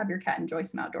 and have your cat enjoy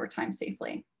some outdoor time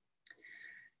safely.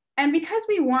 And because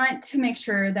we want to make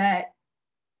sure that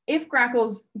if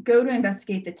grackles go to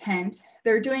investigate the tent,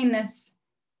 they're doing this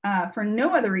for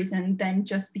no other reason than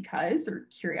just because, or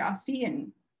curiosity,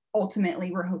 and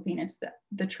ultimately we're hoping it's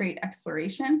the trait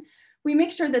exploration, we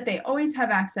make sure that they always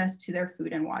have access to their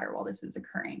food and water while this is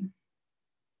occurring.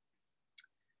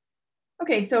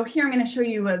 Okay, so here I'm going to show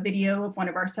you a video of one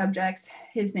of our subjects.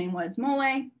 His name was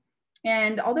Mole,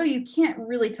 and although you can't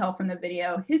really tell from the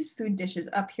video, his food dish is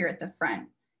up here at the front,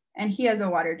 and he has a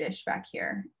water dish back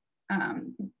here.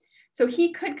 So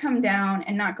he could come down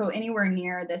and not go anywhere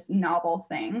near this novel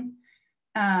thing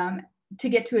to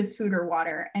get to his food or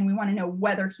water, and we want to know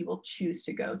whether he will choose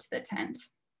to go to the tent.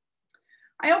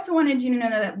 I also wanted you to know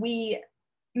that we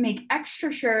make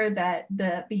extra sure that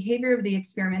the behavior of the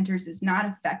experimenters is not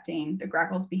affecting the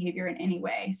grackles' behavior in any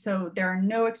way. So there are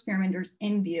no experimenters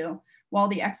in view while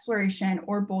the exploration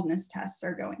or boldness tests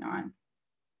are going on.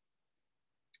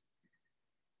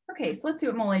 Okay, so let's see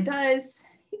what Mole does.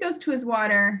 He goes to his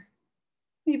water.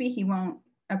 Maybe he won't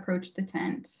approach the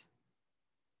tent.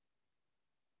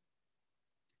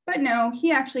 But no,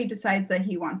 he actually decides that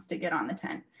he wants to get on the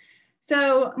tent.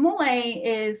 So Mole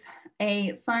is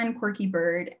a fun, quirky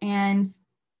bird. And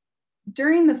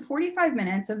during the 45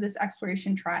 minutes of this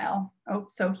exploration trial,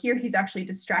 so here he's actually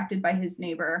distracted by his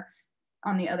neighbor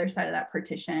on the other side of that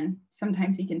partition.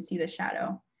 Sometimes he can see the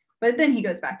shadow, but then he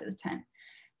goes back to the tent.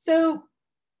 So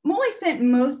Mole spent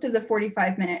most of the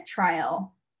 45-minute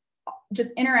trial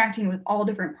just interacting with all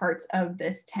different parts of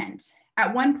this tent.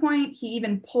 At one point, he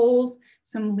even pulls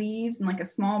some leaves and like a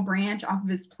small branch off of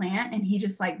his plant, and he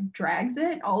just like drags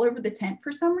it all over the tent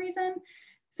for some reason.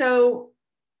 So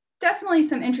definitely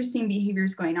some interesting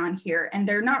behaviors going on here, and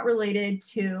they're not related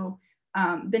to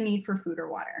the need for food or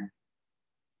water.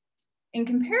 In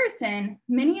comparison,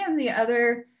 many of the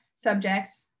other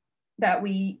subjects that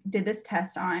we did this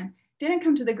test on didn't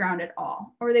come to the ground at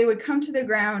all, or they would come to the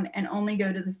ground and only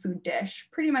go to the food dish,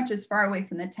 pretty much as far away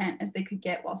from the tent as they could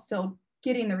get while still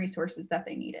getting the resources that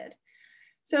they needed.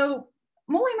 So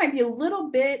Mole might be a little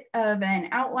bit of an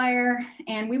outlier,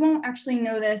 and we won't actually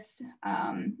know this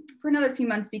for another few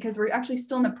months because we're actually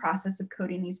still in the process of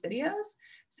coding these videos.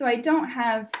 So I don't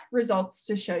have results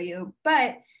to show you,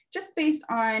 but just based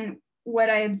on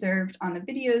what I observed on the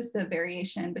videos, the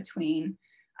variation between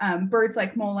birds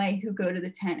like Mole who go to the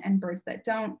tent and birds that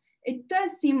don't, it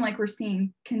does seem like we're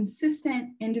seeing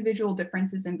consistent individual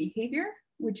differences in behavior,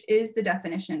 which is the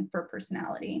definition for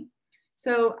personality.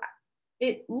 So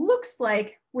it looks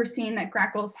like we're seeing that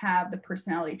grackles have the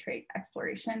personality trait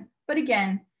exploration, but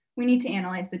again, we need to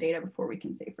analyze the data before we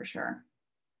can say for sure.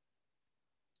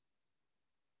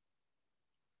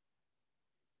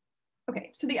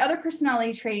 Okay, so the other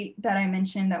personality trait that I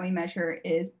mentioned that we measure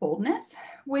is boldness,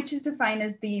 which is defined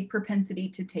as the propensity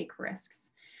to take risks.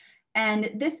 And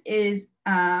this is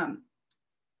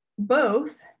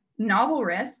both novel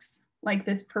risks, like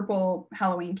this purple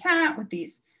Halloween cat with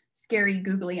these scary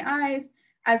googly eyes,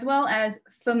 as well as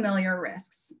familiar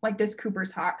risks, like this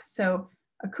Cooper's hawk. So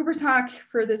a Cooper's hawk,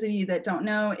 for those of you that don't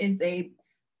know, is a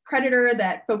predator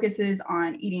that focuses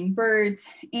on eating birds,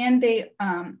 and they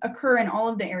occur in all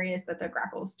of the areas that the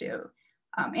grackles do.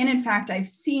 And in fact, I've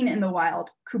seen in the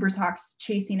wild Cooper's hawks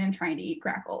chasing and trying to eat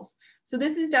grackles. So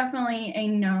this is definitely a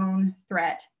known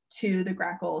threat to the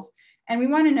grackles. And we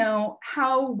want to know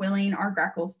how willing are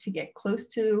grackles to get close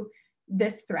to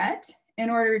this threat in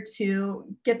order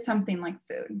to get something like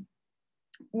food.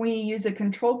 We use a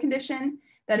control condition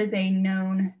that is a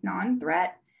known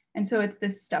non-threat. And so it's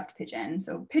this stuffed pigeon.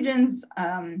 So pigeons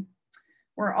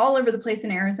were all over the place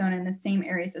in Arizona in the same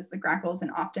areas as the grackles,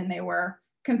 and often they were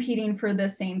competing for the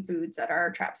same foods at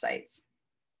our trap sites.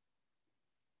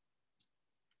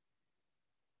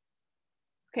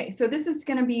 Okay, so this is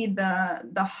going to be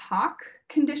the hawk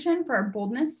condition for our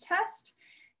boldness test.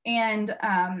 And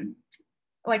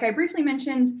like I briefly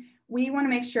mentioned, we want to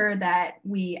make sure that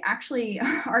we actually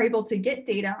are able to get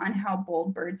data on how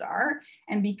bold birds are.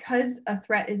 And because a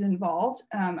threat is involved,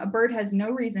 a bird has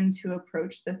no reason to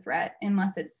approach the threat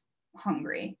unless it's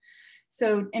hungry.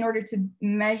 So in order to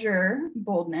measure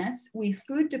boldness, we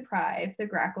food deprive the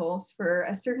grackles for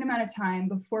a certain amount of time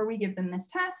before we give them this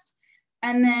test.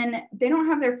 And then they don't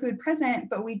have their food present,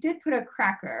 but we did put a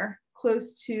cracker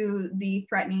close to the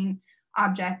threatening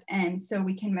object. And so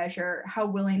we can measure how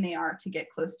willing they are to get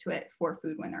close to it for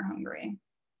food when they're hungry.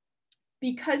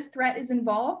 Because threat is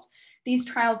involved, these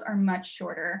trials are much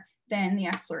shorter than the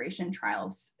exploration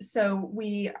trials. So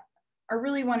we are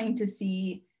really wanting to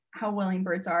see how willing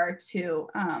birds are to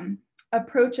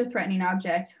approach a threatening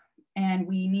object, and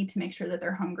we need to make sure that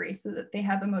they're hungry so that they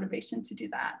have a motivation to do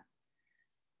that.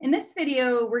 In this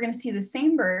video, we're going to see the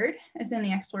same bird as in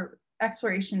the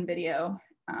exploration video,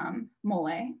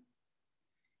 Mole.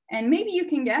 And maybe you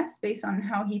can guess based on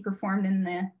how he performed in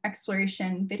the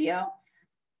exploration video,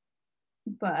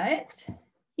 but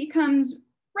he comes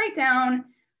right down,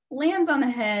 lands on the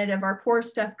head of our poor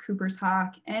stuffed Cooper's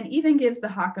hawk, and even gives the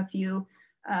hawk a few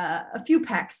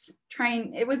pecks.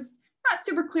 It was not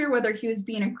super clear whether he was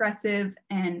being aggressive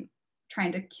and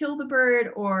trying to kill the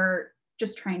bird or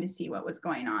just trying to see what was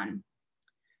going on.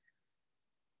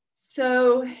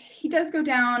 So he does go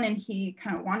down and he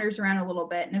kind of wanders around a little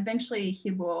bit, and eventually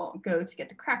he will go to get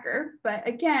the cracker. But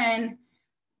again,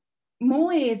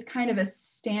 Mole is kind of a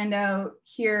standout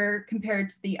here compared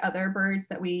to the other birds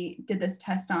that we did this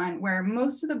test on, where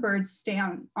most of the birds stay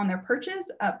on their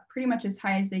perches up pretty much as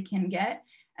high as they can get.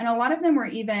 And a lot of them were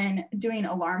even doing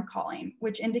alarm calling,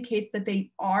 which indicates that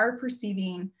they are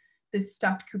perceiving this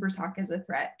stuffed Cooper's hawk as a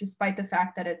threat, despite the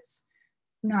fact that it's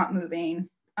not moving.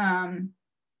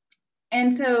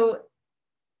 And so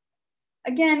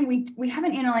again, we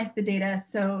haven't analyzed the data,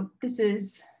 so this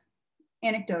is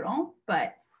anecdotal,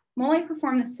 but Mole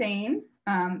performed the same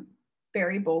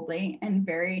very boldly and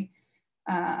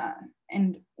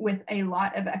and with a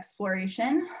lot of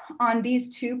exploration on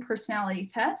these two personality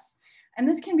tests. And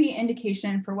this can be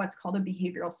indication for what's called a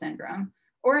behavioral syndrome,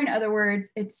 or in other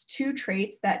words, it's two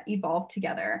traits that evolve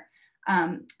together.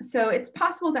 So it's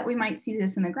possible that we might see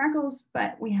this in the grackles,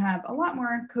 but we have a lot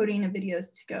more coding of videos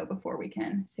to go before we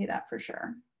can say that for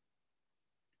sure.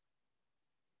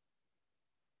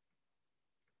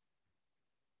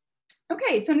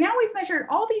 Okay, so now we've measured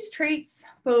all these traits,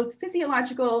 both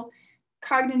physiological,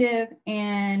 cognitive,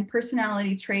 and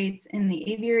personality traits in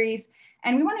the aviaries.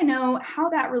 And we want to know how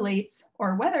that relates,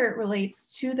 or whether it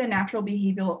relates to the natural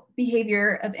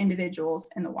behavior of individuals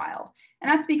in the wild.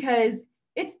 And that's because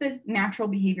it's this natural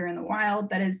behavior in the wild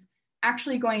that is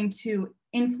actually going to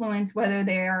influence whether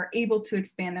they are able to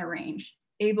expand their range,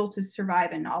 able to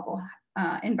survive in novel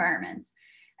environments.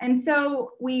 And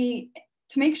so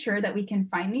to make sure that we can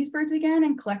find these birds again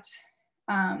and collect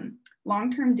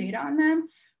long-term data on them,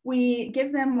 we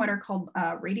give them what are called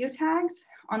radio tags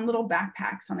on little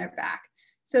backpacks on their back.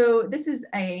 So this is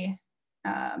a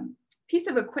piece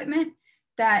of equipment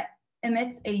that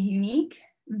emits a unique,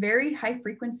 very high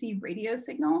frequency radio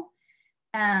signal.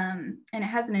 And it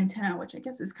has an antenna, which I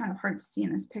guess is kind of hard to see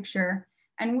in this picture.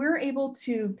 And we're able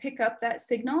to pick up that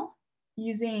signal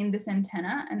using this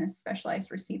antenna and this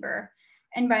specialized receiver.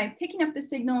 And by picking up the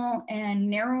signal and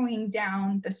narrowing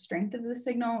down the strength of the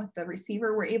signal with the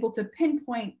receiver, we're able to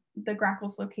pinpoint the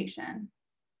grackle's location.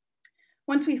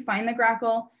 Once we find the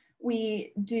grackle,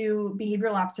 we do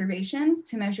behavioral observations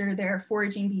to measure their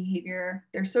foraging behavior,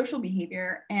 their social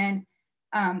behavior, and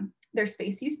their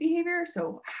space use behavior.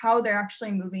 So how they're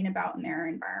actually moving about in their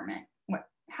environment. What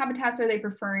habitats are they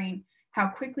preferring? How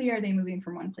quickly are they moving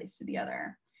from one place to the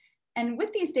other? And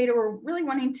with these data, we're really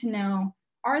wanting to know,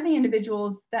 are the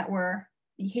individuals that were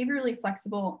behaviorally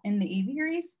flexible in the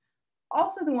aviaries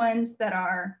also the ones that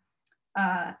are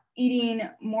eating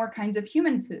more kinds of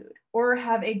human food, or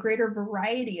have a greater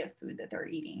variety of food that they're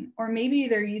eating, or maybe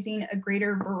they're using a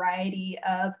greater variety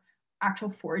of actual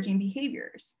foraging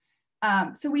behaviors.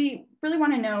 So we really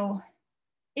want to know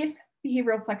if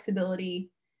behavioral flexibility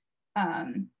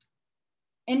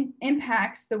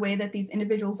impacts the way that these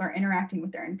individuals are interacting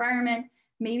with their environment.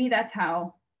 Maybe that's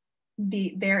how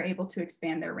they're able to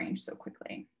expand their range so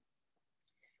quickly.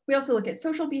 We also look at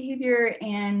social behavior,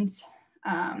 and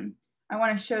I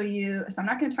want to show you, so I'm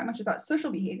not going to talk much about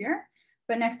social behavior,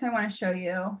 but next I want to show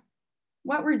you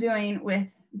what we're doing with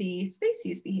the space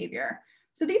use behavior.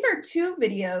 So these are two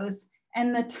videos,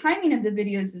 and the timing of the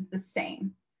videos is the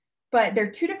same, but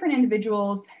they're two different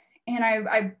individuals. And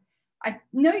I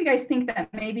know you guys think that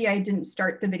maybe I didn't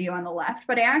start the video on the left,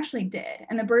 but I actually did.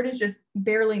 And the bird is just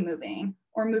barely moving,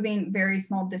 or moving very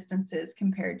small distances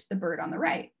compared to the bird on the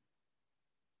right.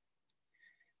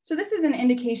 So this is an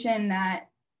indication that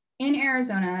in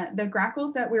Arizona, the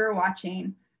grackles that we were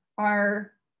watching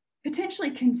are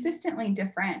potentially consistently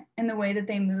different in the way that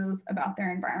they move about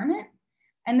their environment.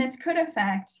 And this could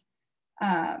affect,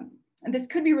 this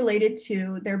could be related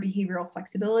to their behavioral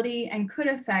flexibility and could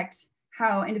affect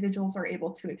how individuals are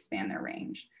able to expand their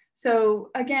range.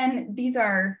 So again, these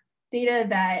are data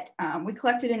that we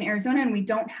collected in Arizona and we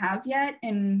don't have yet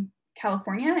in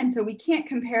California. And so we can't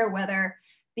compare whether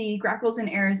the grackles in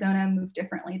Arizona move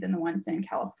differently than the ones in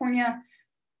California.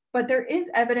 But there is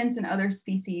evidence in other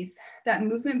species that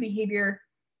movement behavior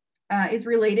is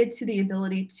related to the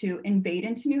ability to invade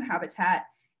into new habitat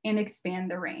and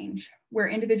expand the range, where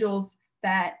individuals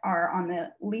that are on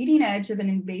the leading edge of an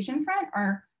invasion front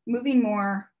are moving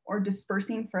more or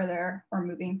dispersing further or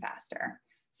moving faster.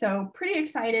 So pretty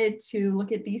excited to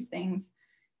look at these things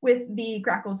with the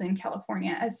grackles in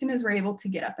California as soon as we're able to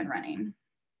get up and running.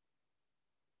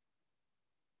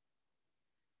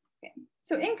 Okay.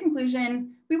 So in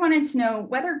conclusion, we wanted to know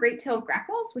whether great-tailed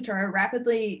grackles, which are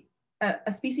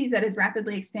a species that is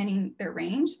rapidly expanding their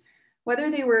range,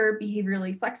 whether they were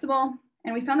behaviorally flexible.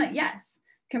 And we found that yes,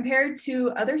 compared to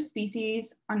other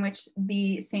species on which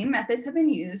the same methods have been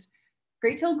used,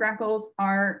 great-tailed grackles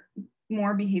are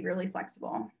more behaviorally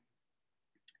flexible.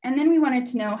 And then we wanted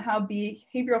to know how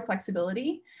behavioral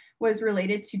flexibility was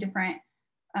related to different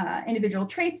individual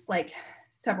traits, like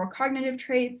several cognitive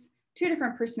traits, 2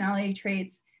 different personality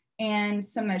traits, and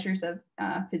some measures of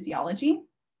physiology.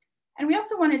 And we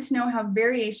also wanted to know how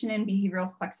variation in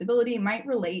behavioral flexibility might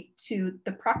relate to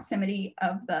the proximity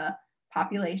of the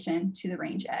population to the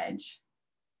range edge.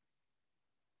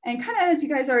 And kind of as you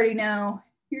guys already know,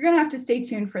 you're gonna have to stay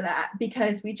tuned for that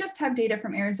because we just have data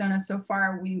from Arizona so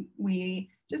far. We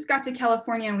just got to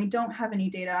California and we don't have any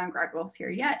data on grackles here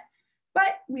yet,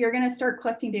 but we are gonna start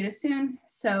collecting data soon.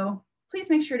 So please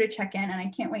make sure to check in and I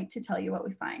can't wait to tell you what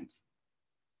we find.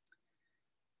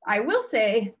 I will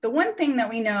say the one thing that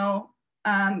we know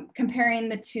comparing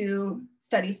the 2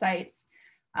 study sites,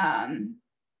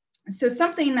 so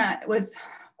something that was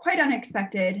quite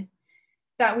unexpected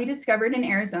that we discovered in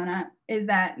Arizona is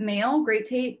that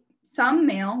some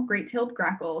male great-tailed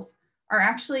grackles are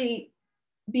actually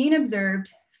being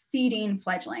observed feeding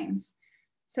fledglings.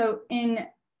 So in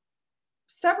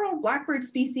several blackbird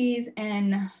species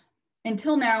and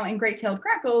until now in great-tailed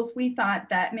grackles, we thought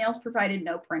that males provided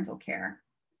no parental care.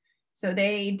 So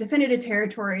they defended a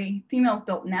territory, females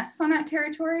built nests on that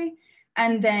territory,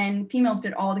 and then females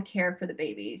did all the care for the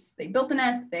babies. They built the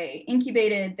nest, they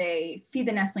incubated, they feed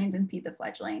the nestlings and feed the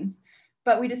fledglings.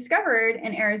 But we discovered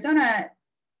in Arizona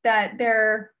that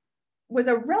there was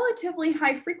a relatively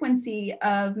high frequency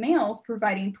of males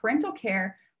providing parental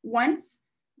care once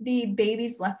the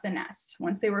babies left the nest,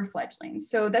 once they were fledglings.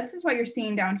 So this is what you're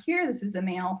seeing down here. This is a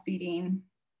male feeding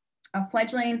a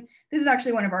fledgling. This is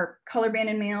actually one of our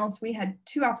color-banded males. We had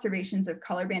 2 observations of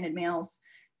color-banded males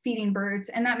feeding birds,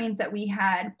 and that means that we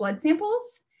had blood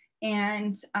samples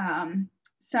and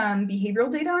some behavioral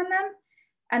data on them.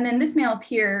 And then this male up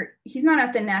here, he's not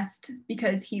at the nest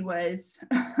because he was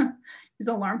he's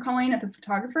alarm calling at the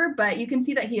photographer, but you can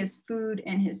see that he has food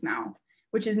in his mouth,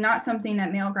 which is not something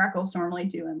that male grackles normally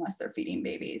do unless they're feeding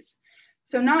babies.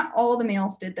 So not all the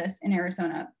males did this in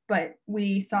Arizona, but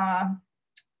we saw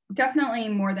definitely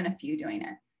more than a few doing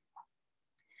it.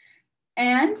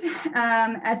 And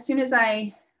as soon as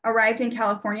I arrived in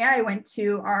California, I went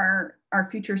to our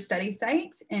future study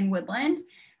site in Woodland.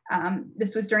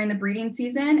 This was during the breeding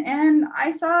season, and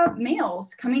I saw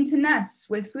males coming to nests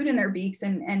with food in their beaks.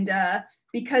 And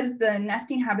because the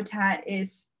nesting habitat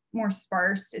is more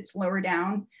sparse, it's lower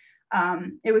down,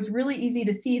 it was really easy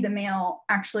to see the male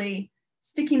actually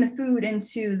sticking the food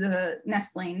into the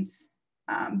nestling's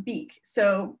beak.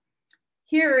 So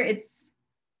here it's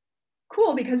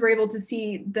cool because we're able to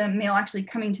see the male actually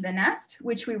coming to the nest,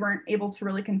 which we weren't able to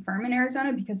really confirm in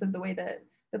Arizona because of the way that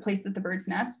the place that the birds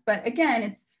nest. But again,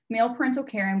 it's male parental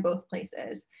care in both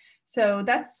places. So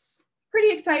that's pretty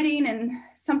exciting and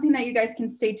something that you guys can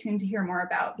stay tuned to hear more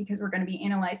about because we're going to be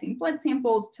analyzing blood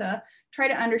samples to try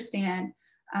to understand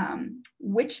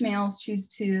which males choose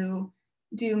to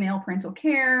do male parental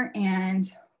care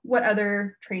and what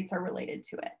other traits are related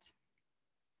to it.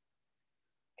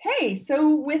 Okay, so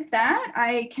with that,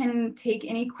 I can take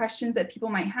any questions that people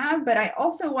might have, but I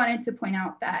also wanted to point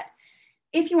out that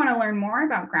if you want to learn more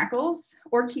about grackles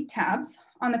or keep tabs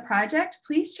on the project,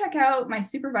 please check out my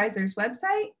supervisor's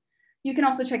website. You can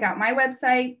also check out my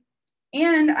website.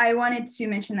 And I wanted to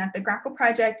mention that the Grackle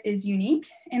Project is unique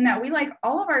in that we like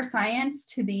all of our science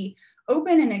to be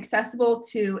open and accessible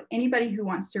to anybody who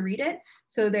wants to read it.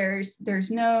 So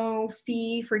there's no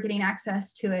fee for getting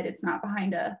access to it. It's not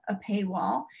behind a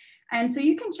paywall. And so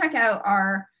you can check out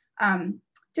our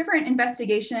different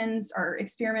investigations or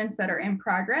experiments that are in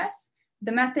progress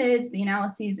the methods, the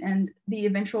analyses, and the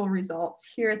eventual results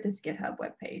here at this GitHub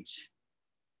webpage.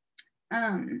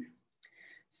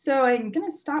 So I'm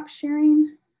gonna stop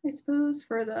sharing, I suppose,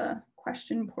 for the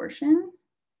question portion.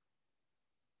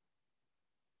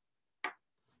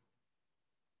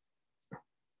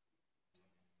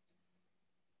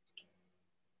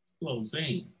 Hello,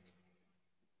 Zane.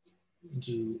 Would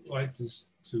you like to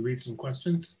read some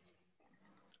questions?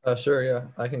 Sure, yeah,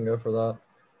 I can go for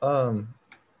that.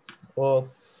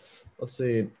 Well, let's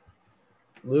see.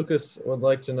 Lucas would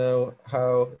like to know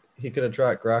how he could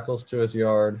attract grackles to his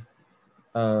yard,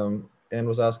 and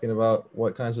was asking about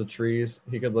what kinds of trees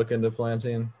he could look into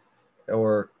planting,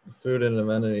 or food and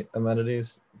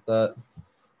amenities that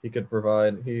he could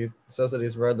provide. He says that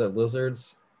he's read that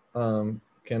lizards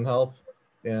can help,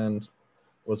 and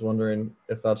was wondering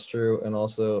if that's true, and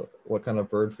also what kind of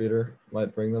bird feeder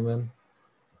might bring them in.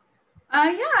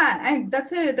 Yeah,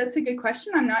 that's a good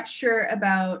question. I'm not sure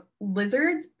about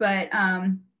lizards, but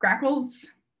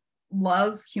grackles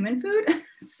love human food.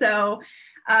 So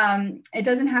it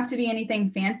doesn't have to be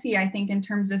anything fancy. I think in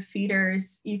terms of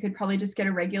feeders, you could probably just get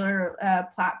a regular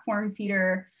platform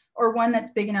feeder, or one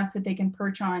that's big enough that they can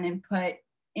perch on and put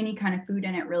any kind of food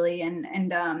in it, really.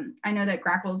 And I know that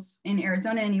grackles in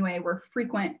Arizona anyway were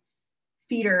frequent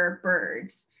feeder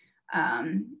birds.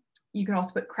 You could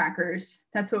also put crackers.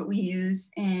 That's what we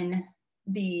use in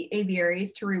the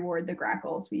aviaries to reward the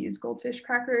grackles. We use goldfish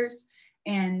crackers.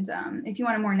 And if you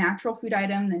want a more natural food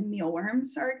item, then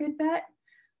mealworms are a good bet.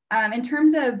 In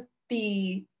terms of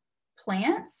the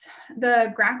plants,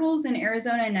 the grackles in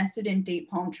Arizona nested in date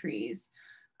palm trees.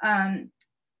 But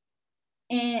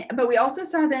we also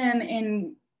saw them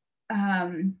in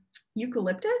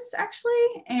eucalyptus,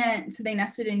 actually. And so they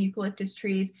nested in eucalyptus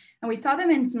trees, and we saw them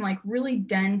in some like really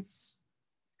dense,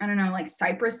 I don't know, like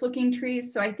cypress looking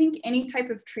trees. So I think any type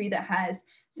of tree that has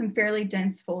some fairly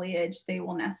dense foliage, they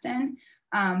will nest in.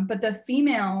 But the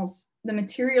females, the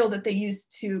material that they use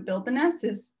to build the nest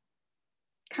is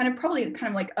probably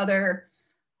like other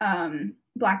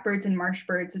blackbirds and marsh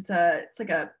birds. It's like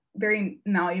a very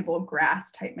malleable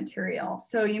grass type material.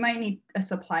 So you might need a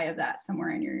supply of that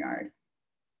somewhere in your yard.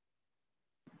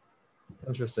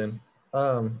 Interesting.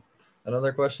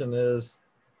 Another question is,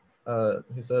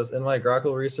 he says, in my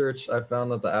grackle research, I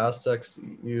found that the Aztecs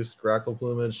used grackle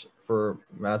plumage for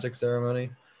magic ceremony,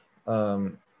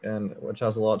 and which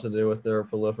has a lot to do with their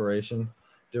proliferation.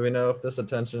 Do we know if this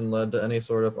attention led to any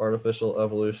sort of artificial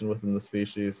evolution within the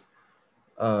species?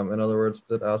 In other words,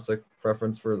 did Aztec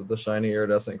preference for the shiny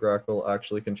iridescent grackle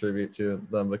actually contribute to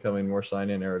them becoming more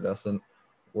shiny and iridescent?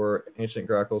 Were ancient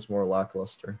grackles more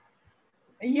lackluster?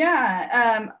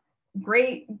 Yeah,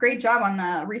 great job on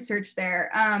the research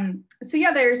there. So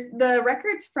yeah, there's the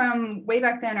records from way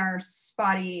back then are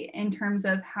spotty in terms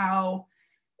of how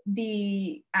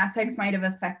the Aztecs might have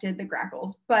affected the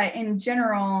grackles. But in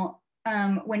general,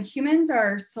 when humans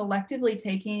are selectively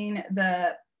taking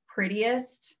the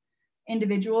prettiest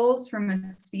individuals from a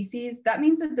species, that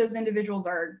means that those individuals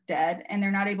are dead and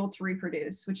they're not able to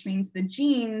reproduce, which means the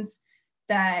genes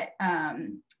that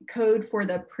code for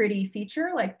the pretty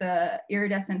feature, like the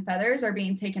iridescent feathers, are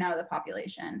being taken out of the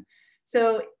population.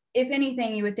 So if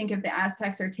anything, you would think if the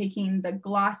Aztecs are taking the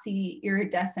glossy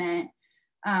iridescent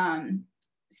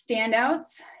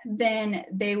standouts, then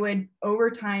they would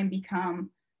over time become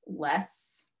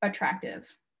less attractive.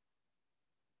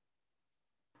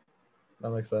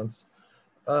 That makes sense.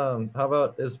 How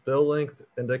about, is bill length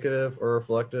indicative or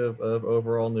reflective of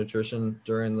overall nutrition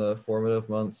during the formative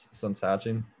months since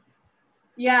hatching?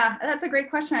 Yeah, that's a great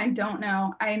question. I don't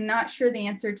know. I'm not sure the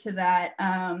answer to that.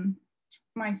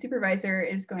 My supervisor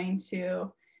is going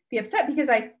to be upset because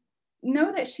I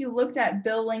know that she looked at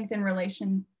bill length in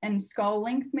relation, and skull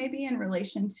length maybe in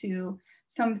relation to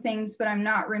some things, but I'm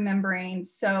not remembering.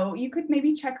 So you could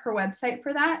maybe check her website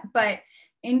for that. But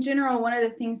in general, one of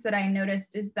the things that I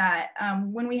noticed is that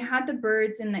when we had the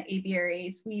birds in the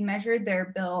aviaries, we measured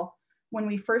their bill when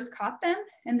we first caught them,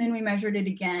 and then we measured it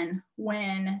again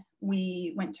when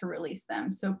we went to release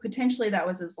them. So potentially that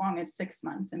was as long as 6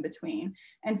 months in between.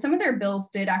 And some of their bills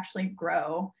did actually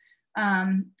grow.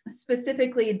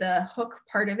 Specifically, the hook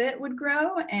part of it would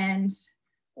grow, and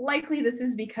likely this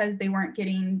is because they weren't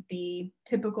getting the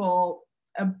typical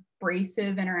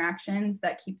abrasive interactions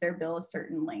that keep their bill a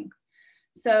certain length.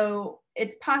 So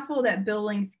it's possible that bill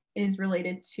length is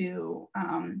related to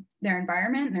their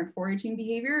environment and their foraging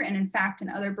behavior. And in fact, in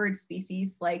other bird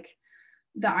species like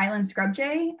the island scrub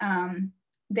jay,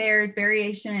 there's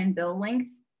variation in bill length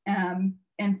and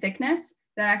thickness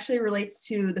that actually relates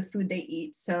to the food they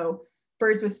eat. So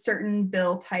birds with certain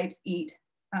bill types eat,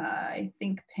 I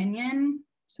think, pinyon,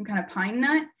 some kind of pine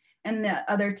nut, and the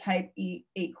other type eat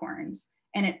acorns.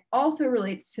 And it also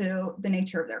relates to the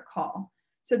nature of their call.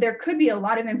 So there could be a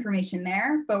lot of information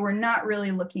there, but we're not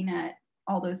really looking at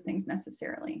all those things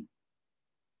necessarily.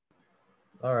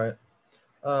 All right.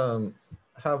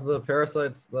 Have the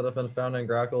parasites that have been found in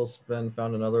grackles been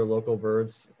found in other local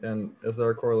birds? And is there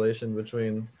a correlation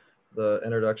between the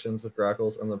introductions of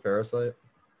grackles and the parasite?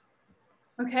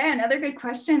 Okay, another good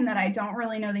question that I don't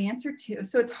really know the answer to.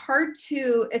 So it's hard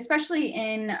to, especially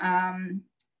in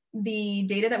the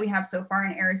data that we have so far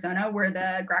in Arizona, where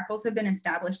the grackles have been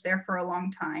established there for a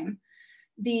long time,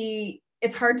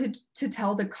 it's hard to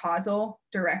tell the causal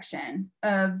direction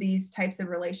of these types of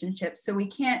relationships. So we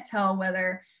can't tell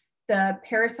whether the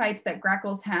parasites that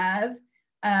grackles have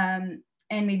and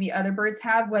maybe other birds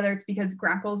have, whether it's because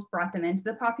grackles brought them into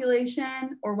the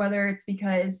population or whether it's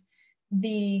because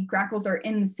the grackles are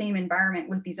in the same environment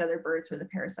with these other birds where the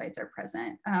parasites are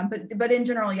present. But in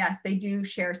general, yes, they do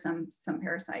share some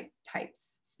parasite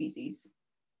types, species.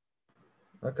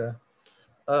 Okay.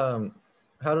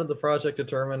 How did the project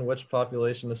determine which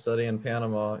population to study in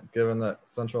Panama, given that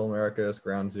Central America is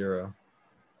ground zero?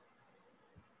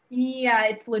 Yeah,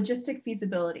 it's logistic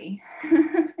feasibility.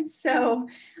 So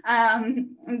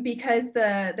because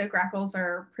the grackles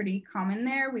are pretty common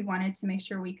there, we wanted to make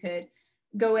sure we could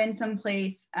go in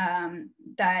someplace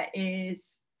that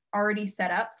is already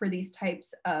set up for these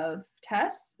types of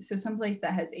tests. So someplace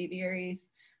that has aviaries.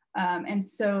 And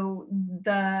so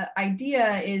the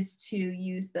idea is to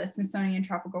use the Smithsonian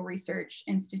Tropical Research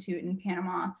Institute in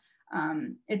Panama.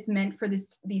 It's meant for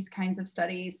these kinds of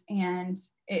studies, and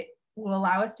it will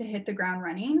allow us to hit the ground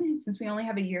running. Since we only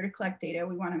have a year to collect data,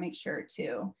 we want to make sure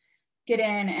to get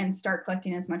in and start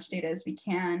collecting as much data as we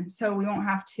can. So we won't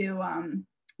have to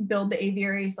build the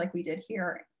aviaries like we did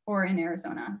here or in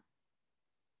Arizona.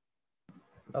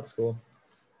 That's cool.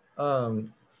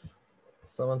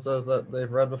 Someone says that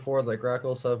they've read before that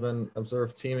grackles have been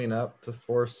observed teaming up to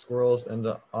force squirrels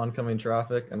into oncoming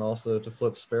traffic and also to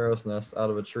flip sparrows' nests out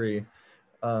of a tree.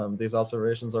 These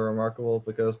observations are remarkable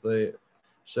because they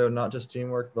show not just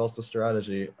teamwork, but also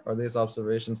strategy. Are these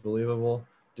observations believable?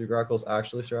 Do grackles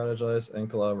actually strategize and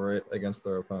collaborate against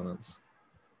their opponents?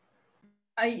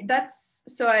 I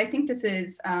think this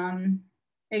is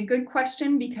a good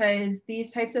question because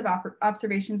these types of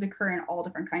observations occur in all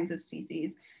different kinds of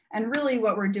species. And really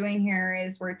what we're doing here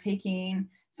is we're taking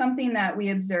something that we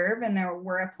observe and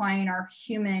we're applying our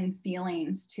human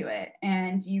feelings to it.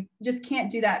 And you just can't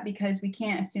do that because we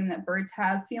can't assume that birds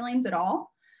have feelings at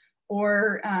all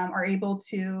or are able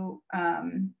to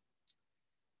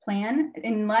plan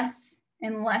unless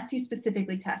you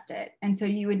specifically test it. And so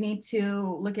you would need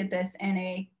to look at this in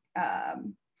a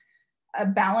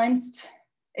balanced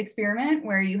experiment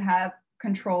where you have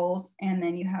controls and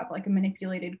then you have like a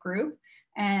manipulated group.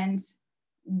 And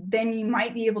then you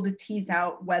might be able to tease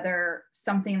out whether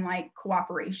something like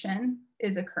cooperation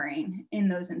is occurring in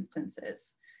those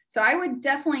instances. So I would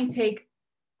definitely take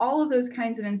all of those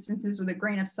kinds of instances with a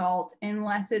grain of salt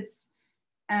unless it's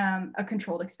a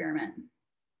controlled experiment.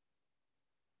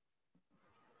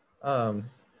 I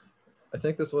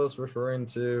think this was referring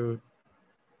to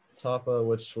Tapa,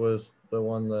 which was the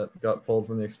one that got pulled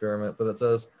from the experiment, but it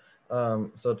says,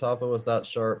 so Tapa was that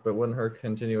sharp, but wouldn't her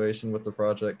continuation with the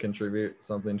project contribute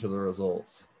something to the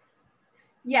results?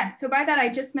 Yes, so by that I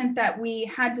just meant that we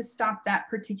had to stop that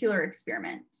particular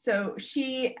experiment. So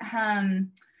she,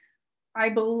 I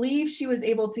believe she was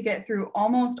able to get through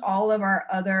almost all of our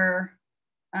other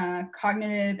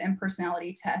cognitive and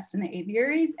personality tests in the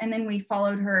aviaries, and then we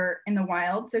followed her in the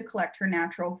wild to collect her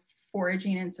natural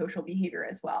foraging and social behavior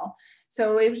as well.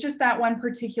 So it was just that one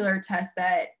particular test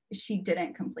that she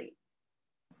didn't complete.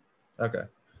 Okay.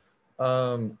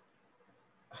 How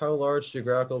large do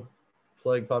grackle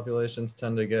plague populations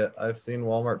tend to get? I've seen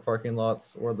Walmart parking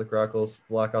lots where the grackles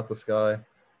black out the sky.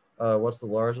 What's the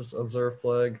largest observed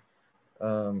plague?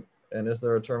 And is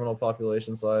there a terminal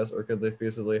population size, or could they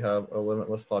feasibly have a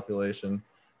limitless population?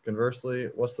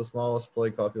 Conversely, what's the smallest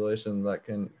plague population that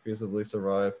can feasibly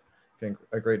survive? Can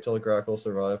a great-tailed grackle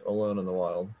survive alone in the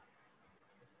wild?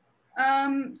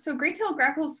 So great-tailed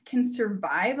grackles can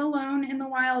survive alone in the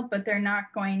wild, but they're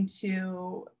not going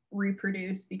to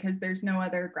reproduce because there's no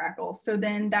other grackles. So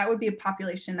then that would be a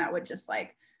population that would just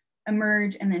like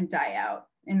emerge and then die out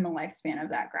in the lifespan of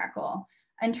that grackle.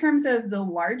 In terms of the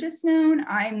largest known,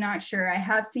 I'm not sure. I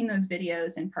have seen those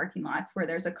videos in parking lots where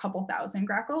there's a couple thousand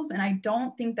grackles, and I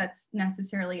don't think that's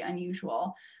necessarily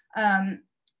unusual.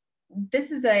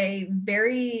 This is a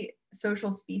very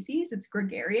social species. It's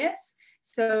gregarious.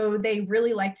 So they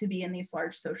really like to be in these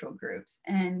large social groups.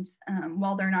 And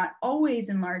while they're not always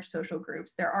in large social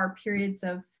groups, there are periods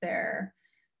of their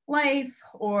life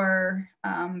or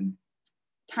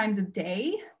times of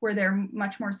day where they're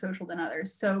much more social than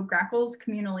others. So grackles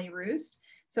communally roost.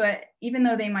 So even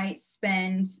though they might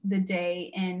spend the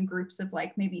day in groups of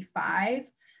like maybe 5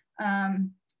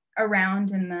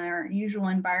 around in their usual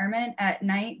environment, at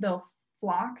night they'll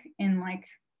flock in like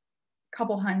a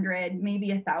couple hundred, maybe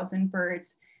 1,000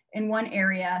 birds in one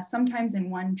area, sometimes in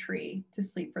one tree to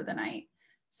sleep for the night.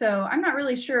 So I'm not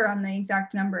really sure on the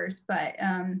exact numbers, but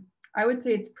I would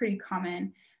say it's pretty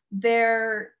common.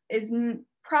 There is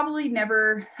probably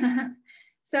never,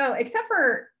 so except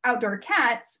for outdoor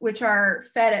cats, which are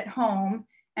fed at home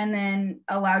and then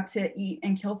allowed to eat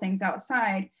and kill things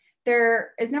outside,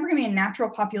 there is never going to be a natural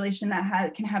population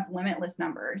that can have limitless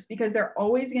numbers, because they're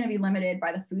always going to be limited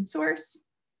by the food source.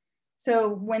 So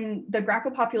when the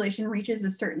grackle population reaches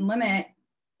a certain limit,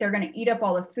 they're going to eat up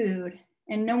all the food,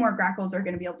 and no more grackles are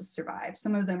going to be able to survive.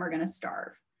 Some of them are going to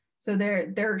starve. So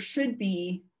there should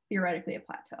be theoretically a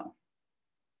plateau.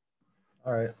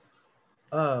 All right.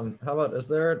 How about, is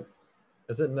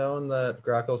it known that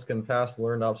grackles can pass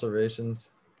learned observations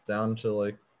down to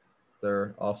like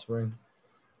their offspring?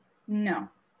 No.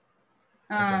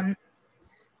 Okay.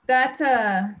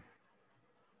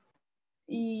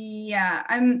 Yeah,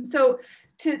 so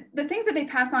the things that they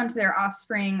pass on to their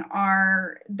offspring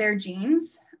are their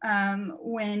genes.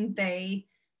 When they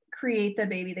create the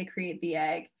baby, they create the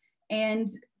egg. And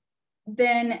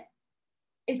then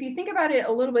if you think about it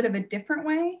a little bit of a different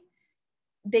way,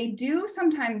 they do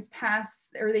sometimes pass,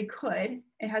 or they could,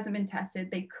 it hasn't been tested,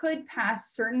 they could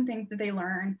pass certain things that they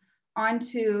learn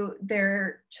onto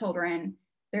their children,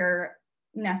 their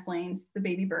nestlings, the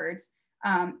baby birds,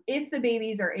 if the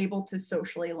babies are able to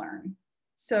socially learn.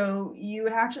 So you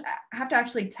would have to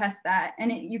actually test that,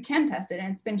 and you can test it,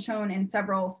 and it's been shown in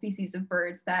several species of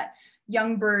birds that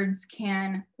young birds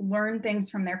can learn things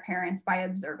from their parents by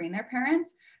observing their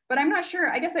parents. But I'm not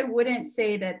sure, I guess I wouldn't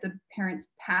say that the parents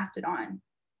passed it on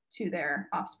to their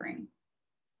offspring.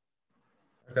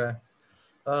 Okay.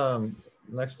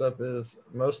 Next up is,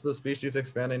 most of the species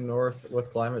expanding north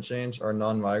with climate change are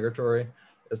non-migratory.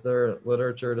 Is there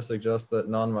literature to suggest that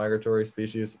non-migratory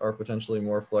species are potentially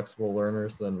more flexible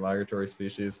learners than migratory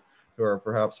species who are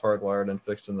perhaps hardwired and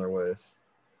fixed in their ways?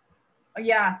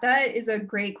 Yeah, that is a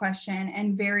great question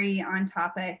and very on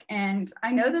topic. And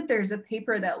I know that there's a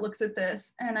paper that looks at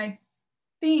this, and I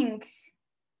think,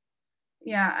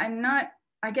 yeah,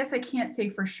 I guess I can't say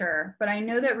for sure, but I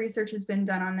know that research has been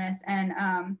done on this. And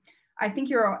I think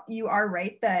you are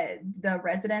right that the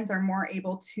residents are more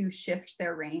able to shift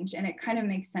their range, and it kind of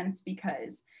makes sense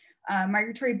because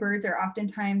migratory birds are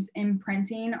oftentimes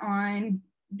imprinting on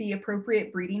the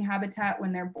appropriate breeding habitat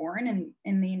when they're born and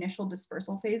in the initial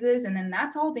dispersal phases. And then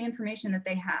that's all the information that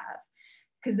they have,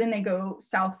 because then they go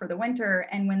south for the winter.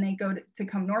 And when they go to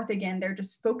come north again, they're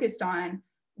just focused on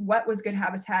what was good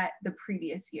habitat the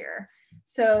previous year.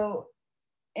 So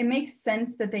it makes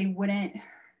sense that they wouldn't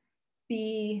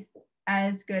be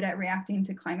as good at reacting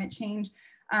to climate change.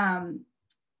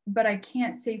 But I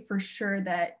can't say for sure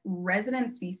that resident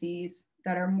species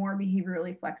that are more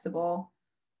behaviorally flexible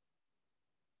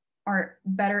are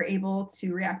better able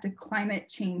to react to climate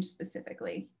change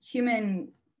specifically. Human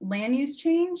land use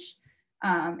change,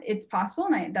 it's possible,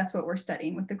 and that's what we're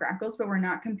studying with the grackles, but we're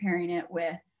not comparing it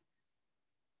with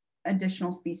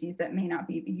additional species that may not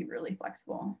be behaviorally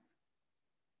flexible.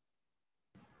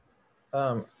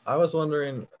 I was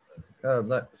wondering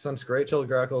that since great-tailed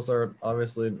grackles are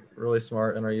obviously really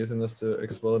smart and are using this to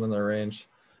explode in their range,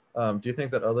 do you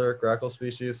think that other grackle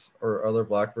species or other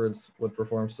blackbirds would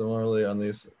perform similarly on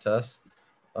these tests?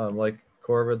 Like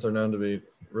corvids are known to be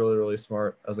really, really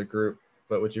smart as a group,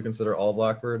 but would you consider all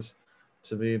blackbirds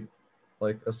to be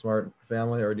like a smart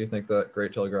family, or do you think that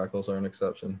great-tailed grackles are an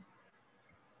exception?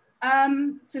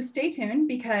 So stay tuned,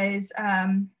 because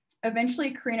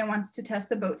eventually Corina wants to test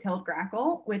the boat-tailed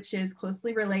grackle, which is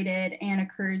closely related and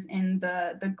occurs in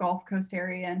the Gulf Coast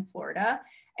area in Florida.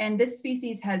 And this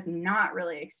species has not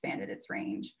really expanded its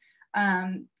range.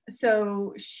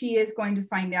 So she is going to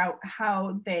find out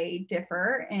how they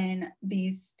differ in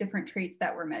these different traits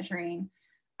that we're measuring.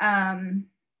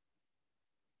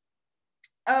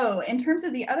 Oh, in terms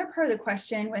of the other part of the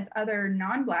question with other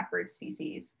non-blackbird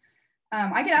species,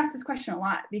 I get asked this question a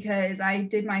lot because I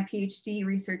did my PhD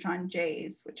research on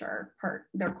jays, which are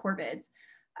they're corvids.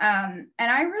 And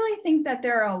I really think that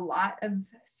there are a lot of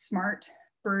smart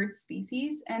bird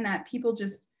species, and that people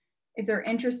just, if they're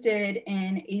interested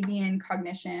in avian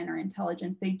cognition or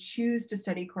intelligence, they choose to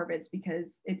study corvids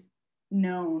because it's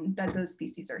known that those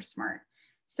species are smart.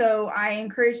 So I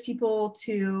encourage people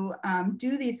to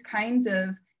do these kinds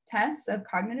of tests of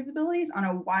cognitive abilities on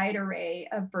a wide array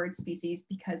of bird species,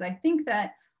 because I think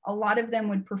that a lot of them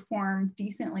would perform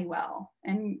decently well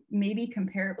and maybe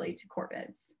comparably to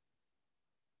corvids.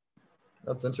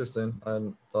 That's interesting. I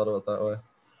hadn't thought of it that way.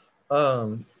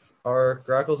 Are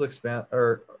grackles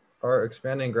are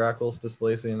expanding grackles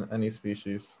displacing any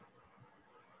species?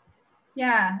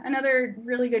 Yeah, another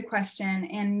really good question.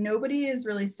 And nobody is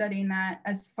really studying that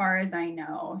as far as I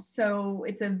know. So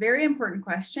it's a very important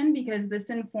question because this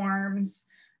informs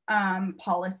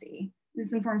policy.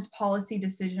 This informs policy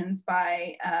decisions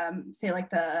by, say, like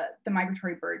the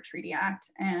Migratory Bird Treaty Act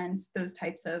and those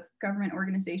types of government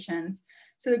organizations.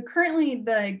 So currently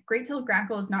the great-tailed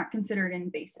grackle is not considered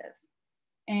invasive.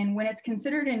 And when it's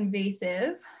considered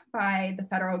invasive by the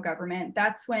federal government,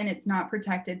 that's when it's not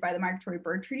protected by the Migratory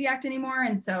Bird Treaty Act anymore.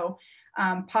 And so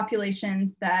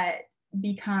populations that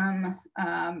become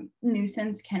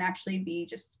nuisance can actually be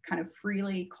just kind of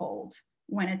freely culled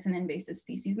when it's an invasive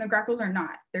species. And the grackles are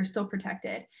not, they're still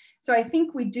protected. So I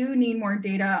think we do need more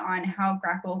data on how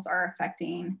grackles are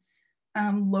affecting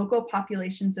local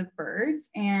populations of birds.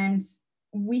 And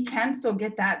we can still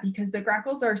get that because the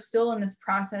grackles are still in this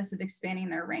process of expanding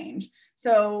their range.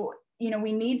 So, you know,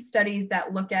 we need studies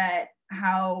that look at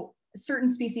how certain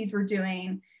species were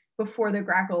doing before the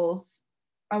grackles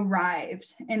arrived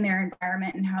in their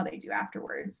environment and how they do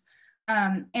afterwards.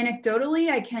 Anecdotally,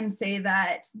 I can say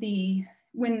that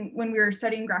when we were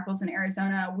studying grackles in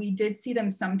Arizona, we did see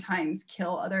them sometimes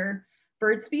kill other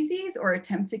bird species or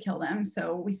attempt to kill them.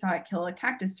 So we saw it kill a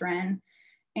cactus wren,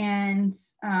 and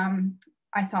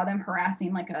I saw them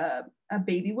harassing like a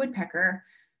baby woodpecker,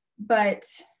 but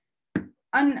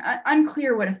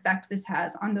unclear what effect this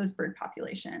has on those bird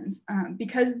populations.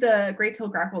 Because the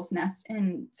great-tailed grackles nest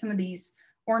in some of these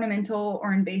ornamental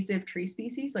or invasive tree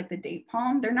species like the date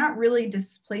palm, they're not really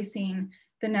displacing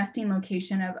the nesting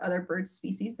location of other bird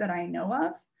species that I know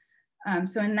of.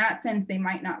 So in that sense, they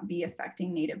might not be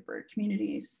affecting native bird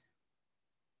communities.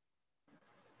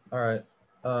 All right,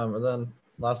 and then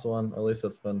last one, at least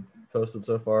that's been posted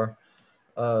so far.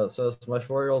 So my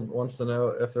 4-year-old wants to know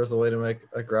if there's a way to make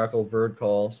a grackle bird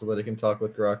call so that he can talk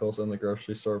with grackles in the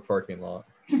grocery store parking lot.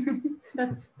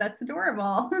 That's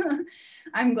adorable.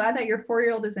 I'm glad that your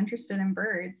 4-year-old is interested in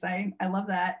birds. I love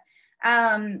that.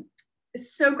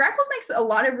 So grackles makes a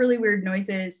lot of really weird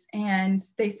noises, and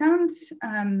they sound,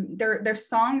 their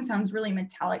song sounds really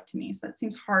metallic to me. So that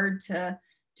seems hard to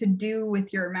do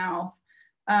with your mouth.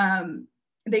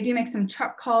 They do make some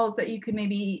chuck calls that you could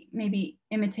maybe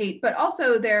imitate, but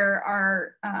also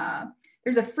there's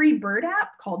a free bird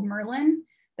app called Merlin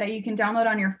that you can download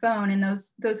on your phone, and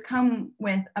those come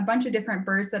with a bunch of different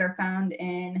birds that are found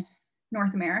in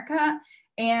North America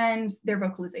and their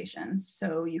vocalizations.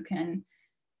 So you can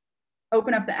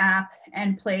open up the app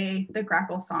and play the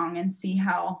grackle song and see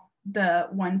how the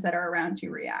ones that are around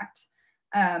you react.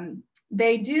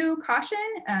 They do caution,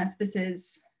 this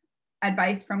is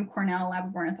advice from Cornell Lab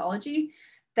of Ornithology,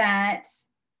 that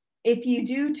if you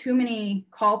do too many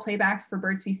call playbacks for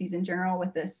bird species in general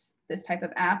with this type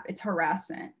of app, it's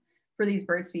harassment for these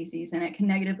bird species and it can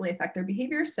negatively affect their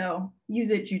behavior. So use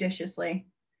it judiciously.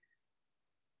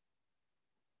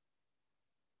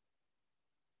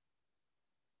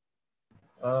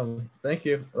 Thank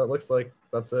you. That looks like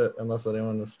that's it, unless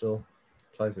anyone is still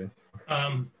typing.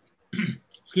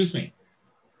 Excuse me.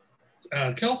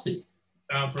 Kelsey,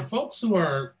 for folks who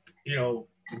are, the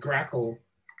grackle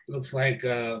looks like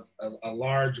a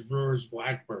large brewer's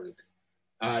blackbird.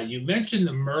 You mentioned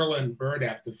the Merlin bird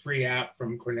app, the free app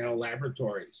from Cornell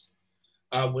Laboratories.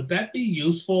 Would that be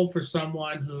useful for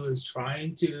someone who is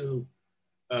trying to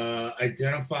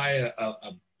identify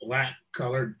a black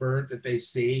colored bird that they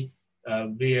see,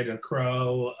 be it a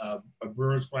crow, a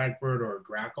brewer's blackbird, or a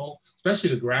grackle,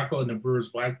 especially the grackle and the brewer's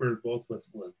blackbird, both with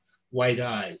white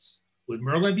eyes? Would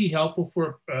Merlin be helpful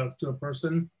to a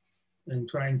person in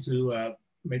trying to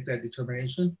make that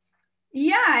determination?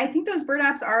 Yeah, I think those bird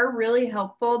apps are really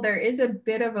helpful. There is a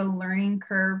bit of a learning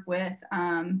curve with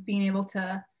being able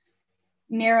to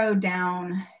narrow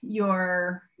down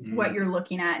what you're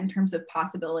looking at in terms of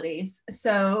possibilities.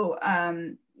 So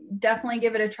definitely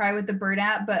give it a try with the bird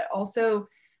app, but also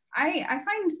I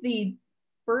find the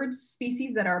bird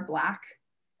species that are black,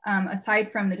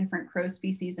 aside from the different crow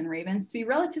species and ravens, to be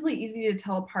relatively easy to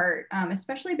tell apart,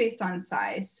 especially based on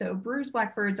size. So brewer's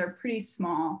blackbirds are pretty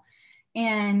small,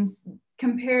 and so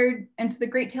the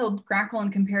great-tailed grackle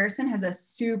in comparison has a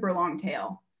super long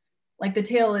tail. Like the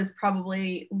tail is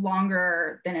probably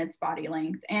longer than its body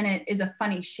length, and it is a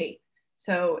funny shape.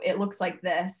 So it looks like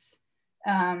this.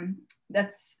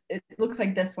 It looks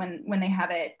like this when they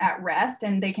have it at rest,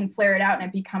 and they can flare it out and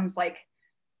it becomes like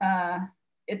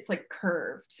it's like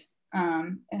curved.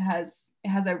 It has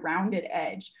a rounded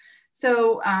edge.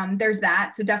 So there's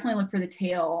that. So definitely look for the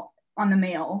tail on the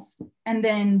males. And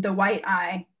then the white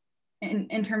eye,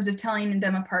 in terms of telling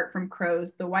them apart from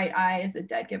crows, the white eye is a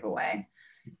dead giveaway.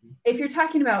 If you're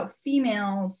talking about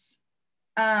females,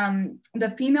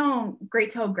 the female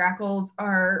great-tailed grackles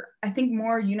are, I think,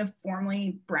 more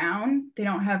uniformly brown. They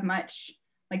don't have much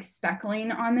like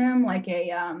speckling on them like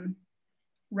a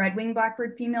red-winged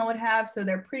blackbird female would have. So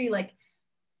they're pretty like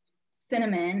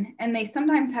cinnamon, and they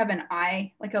sometimes have an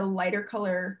eye, like a lighter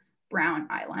color brown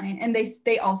eye line. And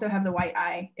they also have the white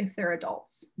eye if they're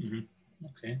adults.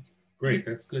 Okay, great.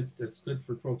 That's good. That's good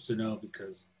for folks to know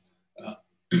because,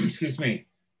 excuse me,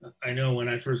 I know when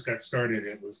I first got started,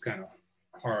 it was kind of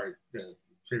hard to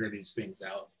figure these things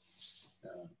out,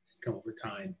 come over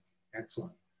time.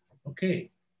 Excellent.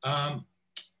 Okay.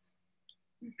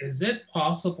 Is it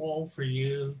possible for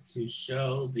you to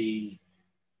show the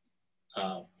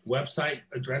website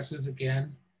addresses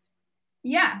again?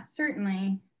 Yeah,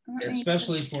 certainly.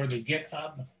 Especially for the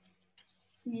GitHub?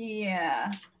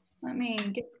 Yeah, let me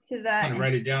get to that. I'm gonna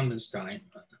write it down this time.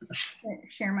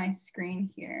 Share my screen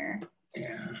here.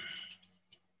 Yeah.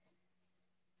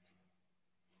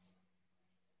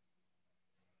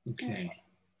 Okay,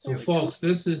 so folks,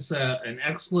 this is an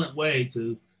excellent way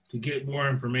to get more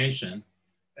information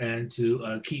and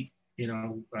to keep, you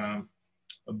know,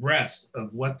 abreast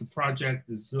of what the project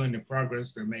is doing, the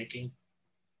progress they're making.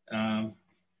 And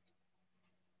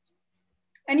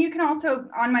you can also,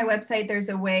 on my website, there's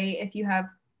a way, if you have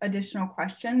additional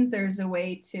questions, there's a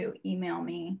way to email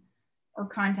me or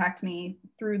contact me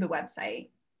through the website.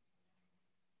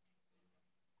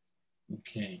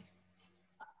 Okay.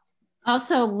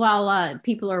 Also, while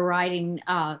people are writing,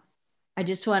 I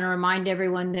just want to remind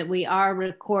everyone that we are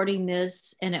recording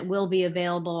this and it will be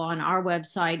available on our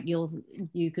website.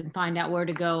 You can find out where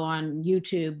to go on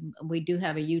YouTube. We do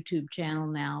have a YouTube channel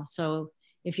now. So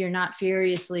if you're not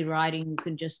furiously writing, you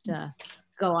can just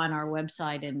go on our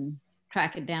website and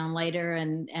track it down later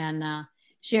and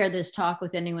share this talk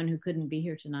with anyone who couldn't be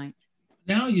here tonight.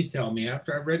 Now you tell me,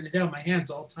 after I've written it down, my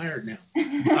hand's all tired now.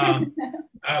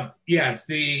 Yes,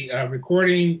 the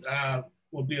recording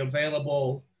will be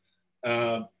available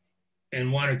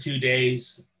in 1 or 2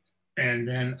 days. And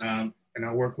then, and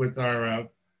I'll work with our,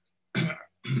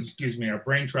 excuse me, our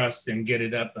brain trust and get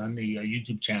it up on the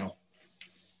YouTube channel.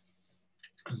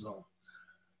 So,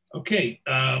 okay,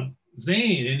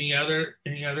 Zane, any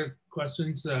other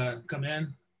questions come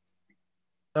in?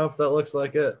 Nope, that looks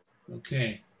like it.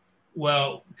 Okay,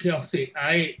 well, Kelsey,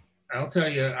 I'll tell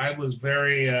you, I was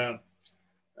very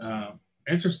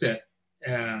interested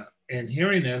in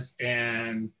hearing this,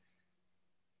 and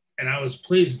I was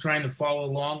pleased trying to follow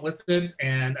along with it,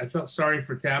 and I felt sorry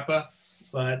for Tapa,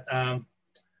 but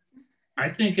I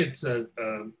think it's a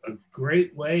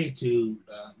great way to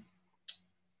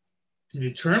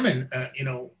determine, you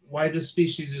know, why this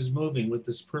species is moving with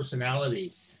this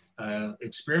personality,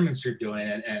 experiments you're doing,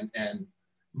 and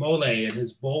Mole and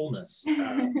his boldness.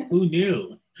 Who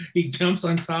knew? He jumps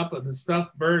on top of the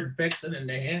stuffed bird, pecks it in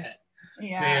the head.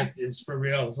 Yeah. Say it's for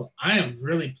real. So I am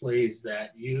really pleased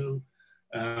that you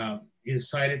you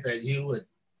decided that you would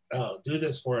do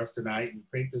this for us tonight and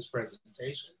make this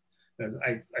presentation, because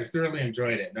I thoroughly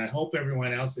enjoyed it, and I hope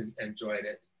everyone else enjoyed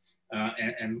it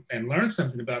and learned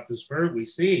something about this bird we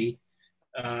see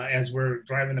as we're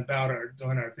driving about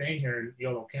doing our thing here in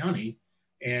Yolo County,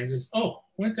 and just, oh,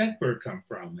 where'd that bird come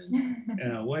from,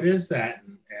 and what is that,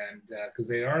 and because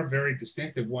they are very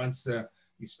distinctive once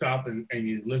you stop and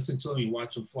you listen to them, you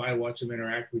watch them fly, watch them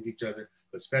interact with each other,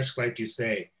 especially like you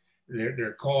say,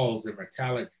 their calls, their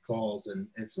metallic calls, and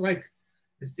it's like,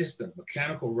 it's just a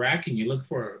mechanical racking. You look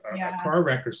for a car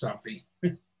wreck or something.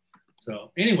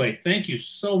 So anyway, thank you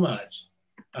so much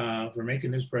for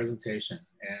making this presentation.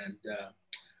 And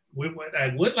what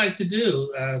I would like to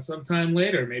do sometime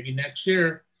later, maybe next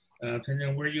year, depending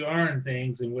on where you are and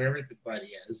things and where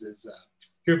everybody is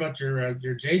hear about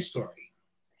your J story.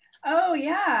 Oh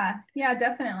yeah,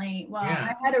 definitely. Well,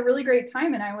 yeah. I had a really great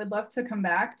time, and I would love to come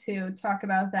back to talk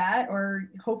about that, or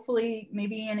hopefully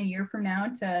maybe in a year from now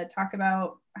to talk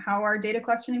about how our data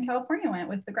collection in California went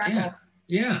with the Grackle.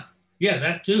 Yeah,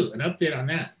 that too, an update on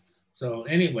that. So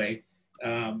anyway,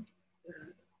 yeah,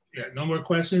 no more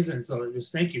questions, and so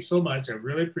just thank you so much. I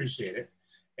really appreciate it,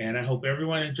 and I hope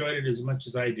everyone enjoyed it as much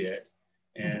as I did.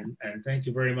 And thank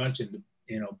you very much, and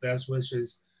you know, best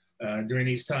wishes during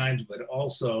these times, but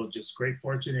also just great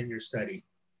fortune in your study.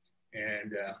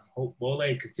 And hope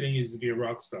Bole continues to be a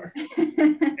rock star.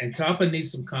 And Tapa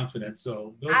needs some confidence,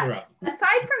 so build her up.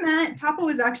 Aside from that, Tapa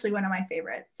was actually one of my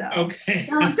favorites. So okay.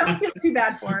 don't feel too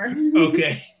bad for her.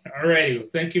 Okay. All righty. Well,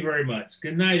 thank you very much.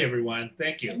 Good night, everyone.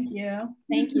 Thank you. Thank you.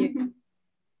 Thank you.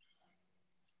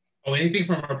 Oh, anything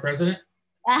from our president?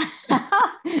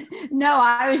 No,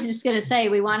 I was just going to say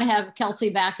we want to have Kelsey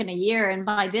back in a year, and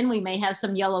by then we may have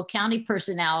some Yellow County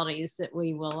personalities that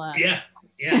we will. Yeah,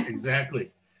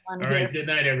 exactly. All right. Good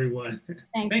night, everyone.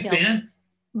 Thanks Ann.